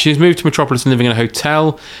 Yeah. She's moved to Metropolis and living in a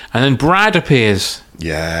hotel. And then Brad appears.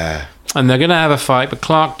 Yeah. And they're going to have a fight, but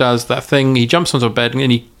Clark does that thing. He jumps onto a bed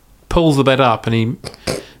and he pulls the bed up and he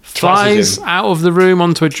flies out of the room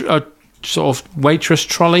onto a sort of waitress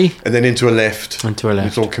trolley. And then into a lift.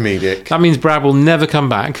 It's all comedic. That means Brad will never come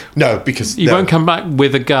back. No, because... He won't come back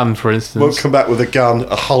with a gun, for instance. Won't come back with a gun,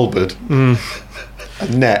 a halberd, a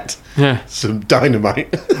net, some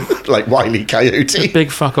dynamite, like Wile E. Coyote. A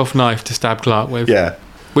big fuck-off knife to stab Clark with. Yeah.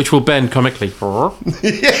 Which will bend comically. I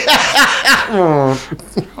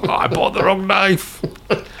bought the wrong knife.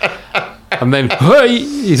 And then, hey,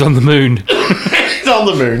 he's on the moon. He's on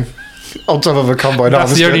the moon. On top of a combine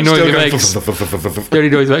That's harvester. the only noise he makes. The only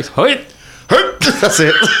noise he makes. Hey! That's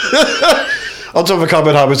it. On top of a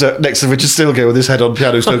combine harvester next to Richard Stilgate with his head on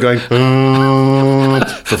piano still going. I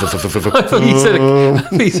thought he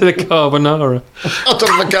said a carbonara. On top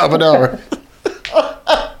of a carbonara.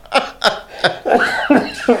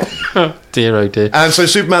 Oh dear. And so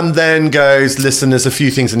Superman then goes, listen, there's a few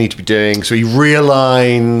things I need to be doing. So he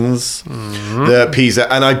realigns the Pisa.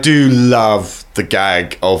 And I do love the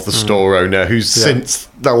gag of the store owner who's since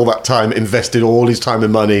all that time invested all his time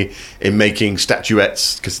and money in making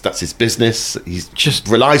statuettes because that's his business. He just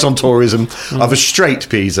relies on tourism of a straight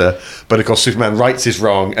Pisa. But of course, Superman rights his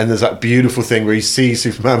wrong. And there's that beautiful thing where he sees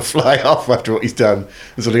Superman fly off after what he's done.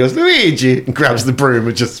 And so he goes, Luigi, and grabs the broom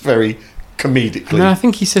and just very... comedically. No, I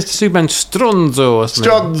think he says to Superman Stronzo or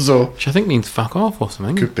something. Stronzo. Which I think means fuck off or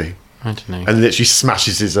something. Could be. I don't know. And literally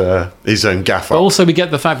smashes his own gaff But up. also we get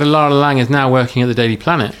the fact that Lara Lang is now working at the Daily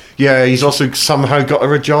Planet. Yeah, he's also somehow got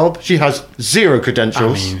her a job. She has zero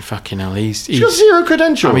credentials. I mean, fucking hell. She's got zero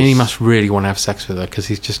credentials. I mean, he must really want to have sex with her because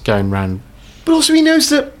he's just going round. But also he knows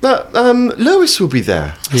that Lois will be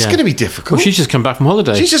there. It's going to be difficult. Well, she's just come back from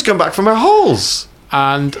holiday. She's just come back from her holes.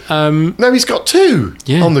 And now he's got two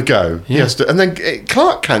on the go. Yeah. He has to, and then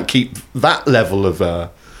Clark can't keep that level of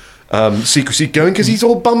secrecy going because he's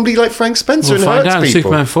all bumbly like Frank Spencer we'll and find hurts out in people.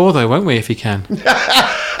 Superman 4 though, won't we, if he can?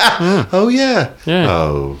 Oh yeah.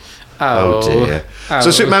 Oh dear. So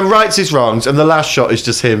Superman rights his wrongs, and the last shot is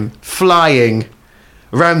just him flying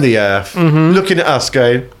around the earth, looking at us,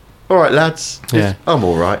 going, "All right, lads, I'm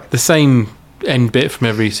all right." The same end bit from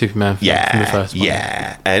every Superman film from the first one.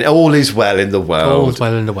 Yeah, and all is well in the world. All's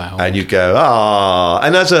well in the world. And you go,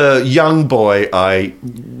 and as a young boy, I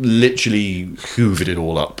literally hoovered it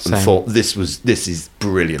all up and thought this is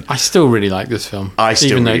brilliant. I still really like this film.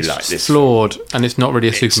 Even though it's flawed and it's not really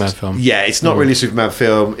a Superman film. Yeah, it's not really a Superman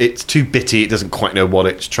film. It's too bitty. It doesn't quite know what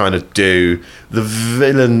it's trying to do. The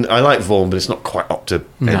villain, I like Vaughn, but it's not quite up to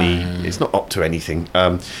It's not up to anything.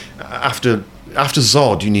 After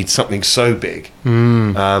Zod, you need something so big,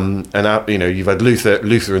 and you've had Luther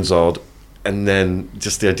and Zod, and then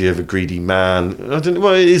just the idea of a greedy man. I don't know.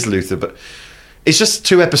 Well, it is Luther, but it's just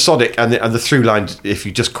too episodic, and the through line. If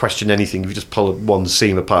you just question anything, if you just pull one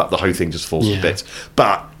seam apart, the whole thing just falls to bits.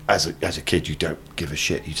 But as a kid, you don't give a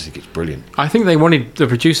shit. You just think it's brilliant. I think the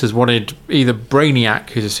producers wanted either Brainiac,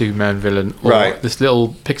 who's a Superman villain, or this little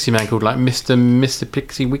pixie man called like Mr.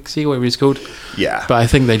 Pixie Wixie, whatever he's called. Yeah. But I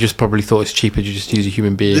think they just probably thought it's cheaper to just use a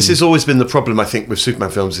human being. This has always been the problem, I think, with Superman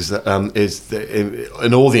films is that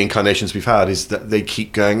in all the incarnations we've had is that they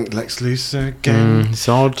keep going Lex Luthor again,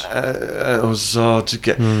 Zod, or Zod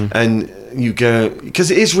again, and you go, because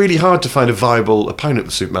it is really hard to find a viable opponent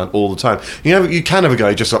for Superman all the time. You can have a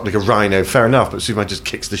guy just up like a rhino, fair enough, but Superman just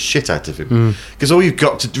kicks the shit out of him. Because all you've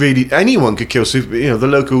got to really, anyone could kill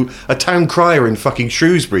a town crier in fucking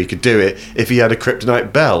Shrewsbury could do it if he had a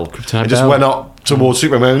kryptonite bell. Just went up towards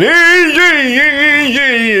Superman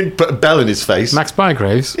and put a bell in his face. Max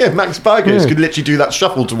Bygraves. Yeah, Max Bygraves could literally do that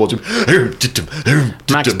shuffle towards him.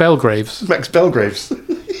 Max Belgraves. Max Belgraves.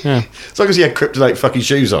 Yeah. As long as he had kryptonite fucking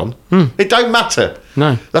shoes on, it don't matter.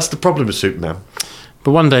 No. That's the problem with Superman.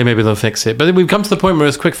 But one day maybe they'll fix it. But we've come to the point where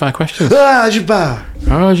it's quick-fire questions. I've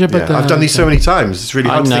done these so many times. It's really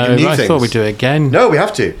hard to think of new things. I thought we'd do it again. No, we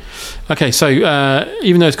have to. Okay, so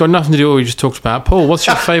even though it's got nothing to do with what we just talked about, Paul, what's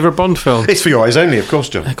your favourite Bond film? It's For Your Eyes Only, of course,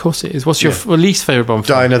 John. Of course it is. What's your least favourite Bond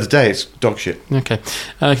film? Die Another Day. It's dog shit. Okay.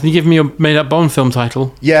 Can you give me your made-up Bond film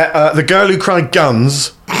title? Yeah, The Girl Who Cried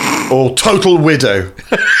Guns or Total Widow.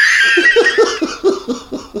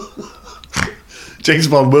 James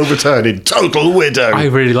Bond will return in Total Widow. I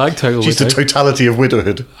really like Total Widow. She's the totality of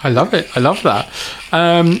widowhood. I love it. I love that.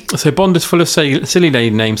 So Bond is full of silly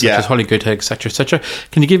lady names such as Holly Goodhead, etc., etc.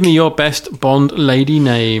 Can you give me your best Bond lady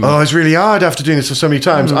name? Oh, it's really hard after doing this for so many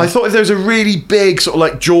times. I thought if there was a really big, sort of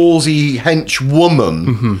like Jawsy hench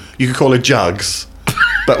woman, you could call her Jugs.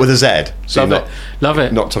 But with a Z. So Love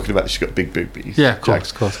it. Not talking about she's got big boobies. Yeah, of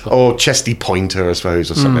course. Or Chesty Pointer, I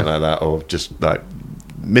suppose, or something like that. Or just like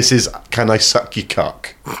Mrs. Can I Suck Your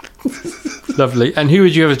Cock? Lovely. And who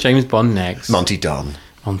would you have as James Bond next? Monty Dunn.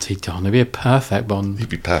 Monty Don. It'd be a perfect Bond. It'd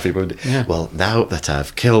be perfect, wouldn't it? Yeah. Well, now that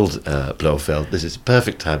I've killed Blofeld, this is a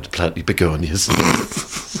perfect time to plant your begonias.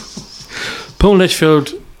 Paul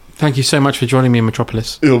Litchfield, thank you so much for joining me in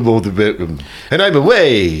Metropolis. You're more than welcome. And I'm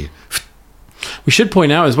away. We should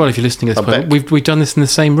point out as well, if you're listening to this, we've done this in the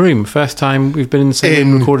same room. First time we've been in the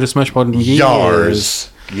same room, recorded a Smash Pod in years. Yars.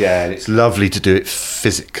 Yeah, and it's lovely to do it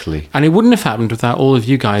physically. And it wouldn't have happened without all of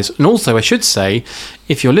you guys. And also, I should say,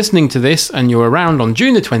 if you're listening to this and you're around on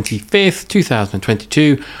June the 25th,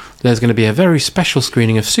 2022, there's going to be a very special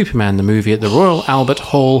screening of Superman the movie at the Royal Albert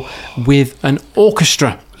Hall with an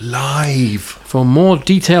orchestra. Live. For more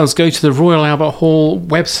details, go to the Royal Albert Hall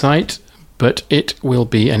website. But it will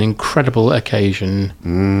be an incredible occasion.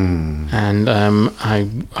 And I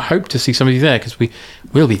hope to see somebody there, because we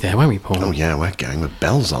will be there, won't we, Paul? Oh, yeah, we're going with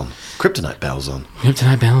bells on. Kryptonite bells on.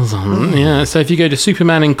 Kryptonite bells on, yeah. So if you go to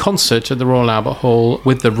Superman in concert at the Royal Albert Hall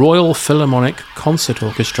with the Royal Philharmonic Concert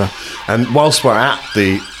Orchestra. And whilst we're at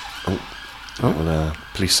the...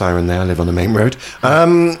 police siren there, I live on the main road.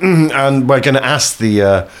 And we're going to ask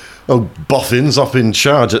the... boffins up in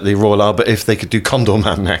charge at the Royal Albert if they could do Condor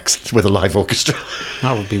Man next with a live orchestra.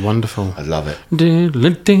 That would be wonderful. I love it.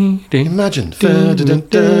 Imagine.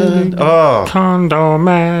 Oh, Condor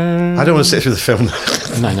Man. I don't want to sit through the film.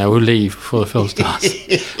 No, we'll leave before the film starts.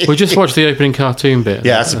 We'll just watch the opening cartoon bit.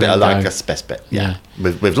 Yeah, that's the bit I like. That's the best bit. Yeah.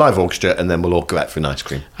 With live orchestra, and then we'll all go out for an ice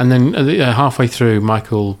cream. And then halfway through,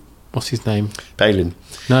 Michael... What's his name? Palin.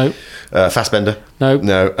 No. Fassbender. No.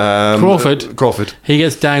 No. Crawford. He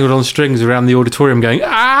gets dangled on strings around the auditorium going...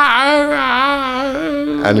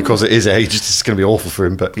 And of course, at his age, it's going to be awful for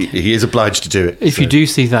him, but he is obliged to do it. If you do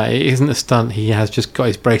see that, it isn't a stunt. He has just got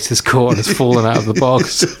his braces caught and has fallen out of the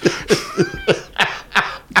box.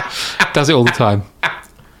 Does it all the time.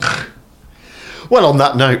 Well, on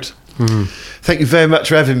that note... Thank you very much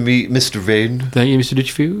for having me, Mr. Rain. Thank you, Mr.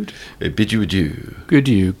 Litchfield. I bid you adieu. Good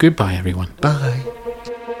you. Goodbye, everyone. Bye.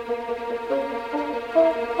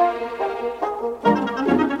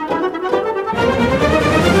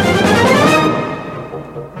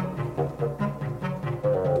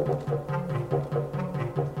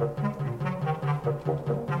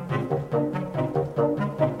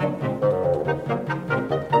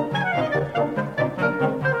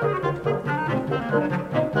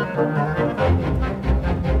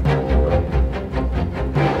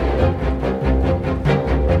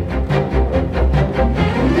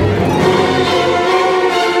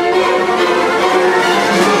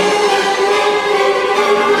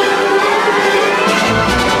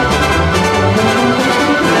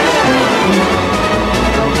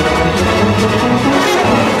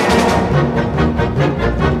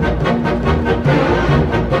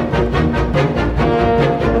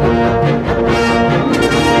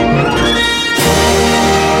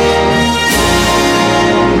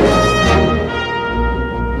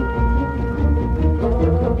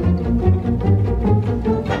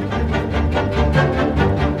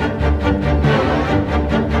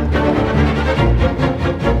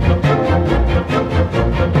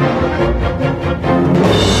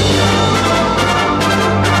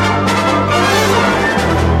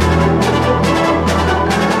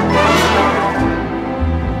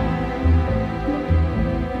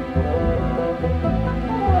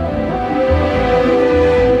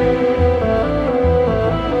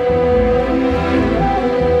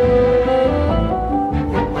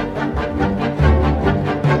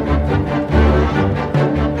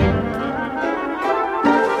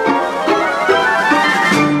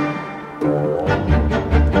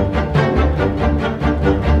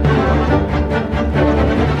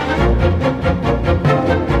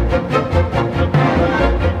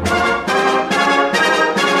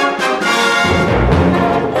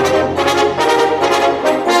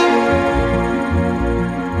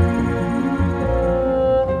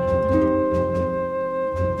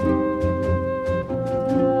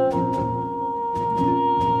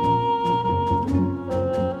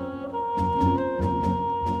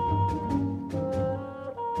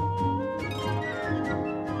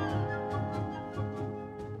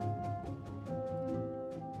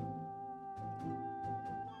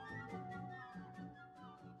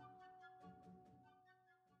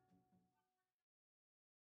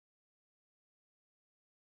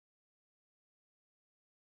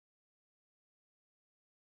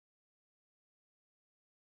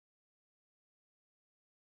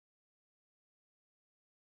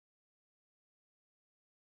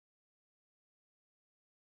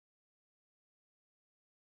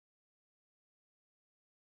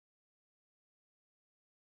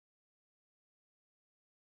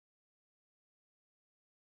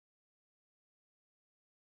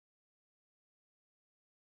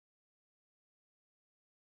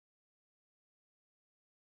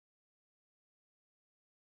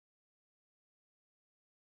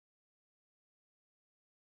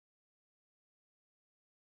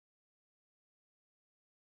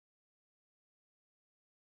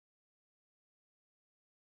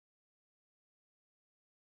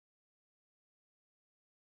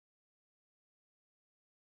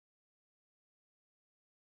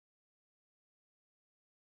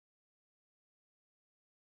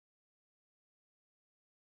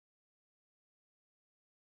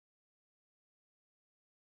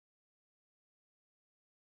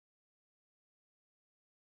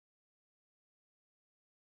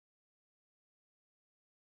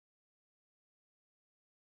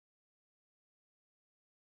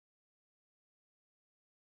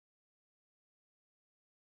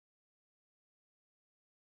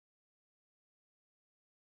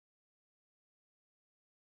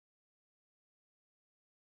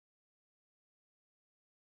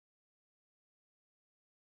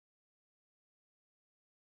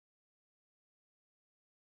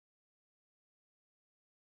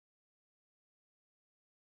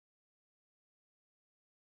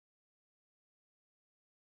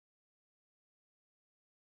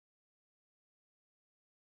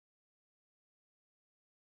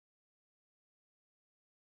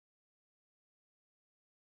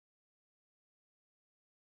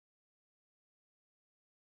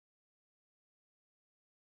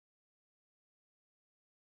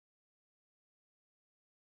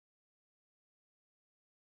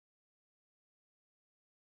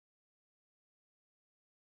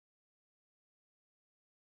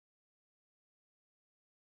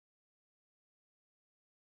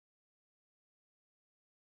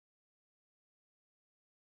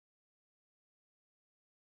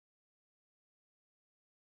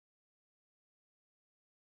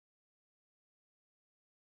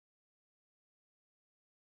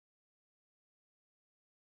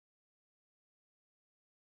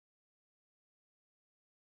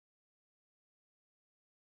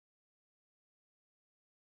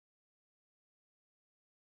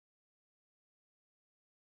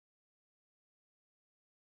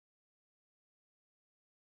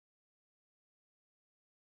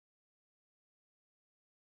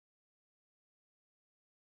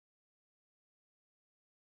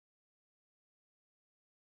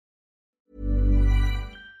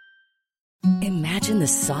 Imagine the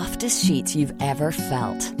softest sheets you've ever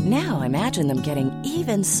felt. Now imagine them getting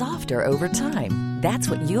even softer over time. That's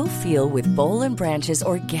what you'll feel with Boll & Branch's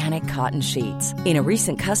organic cotton sheets. In a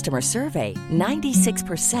recent customer survey,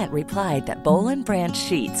 96% replied that Boll & Branch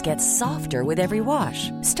sheets get softer with every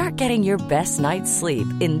wash. Start getting your best night's sleep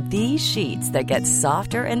in these sheets that get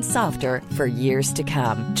softer and softer for years to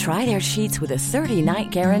come. Try their sheets with a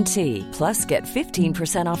 30-night guarantee. Plus, get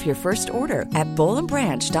 15% off your first order at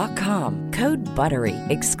bollandbranch.com. Code BUTTERY.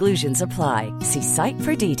 Exclusions apply. See site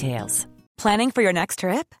for details. Planning for your next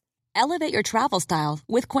trip? Elevate your travel style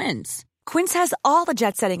with Quince. Quince has all the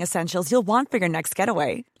jet-setting essentials you'll want for your next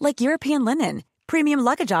getaway, like European linen, premium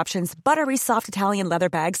luggage options, buttery soft Italian leather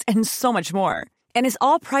bags, and so much more. And is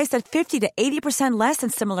all priced at 50 to 80% less than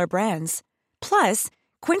similar brands. Plus,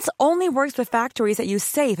 Quince only works with factories that use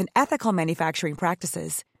safe and ethical manufacturing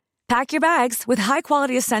practices. Pack your bags with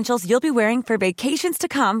high-quality essentials you'll be wearing for vacations to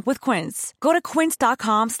come with Quince. Go to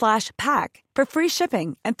quince.com/pack for free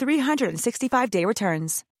shipping and 365-day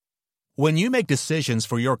returns. When you make decisions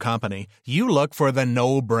for your company, you look for the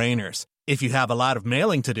no-brainers. If you have a lot of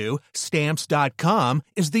mailing to do, Stamps.com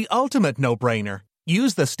is the ultimate no-brainer.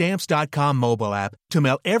 Use the Stamps.com mobile app to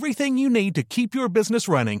mail everything you need to keep your business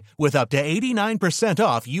running with up to 89%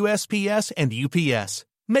 off USPS and UPS.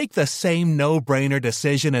 Make the same no-brainer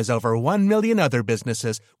decision as over 1 million other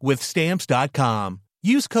businesses with Stamps.com.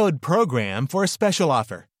 Use code PROGRAM for a special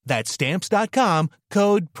offer. That's Stamps.com,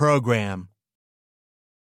 code PROGRAM.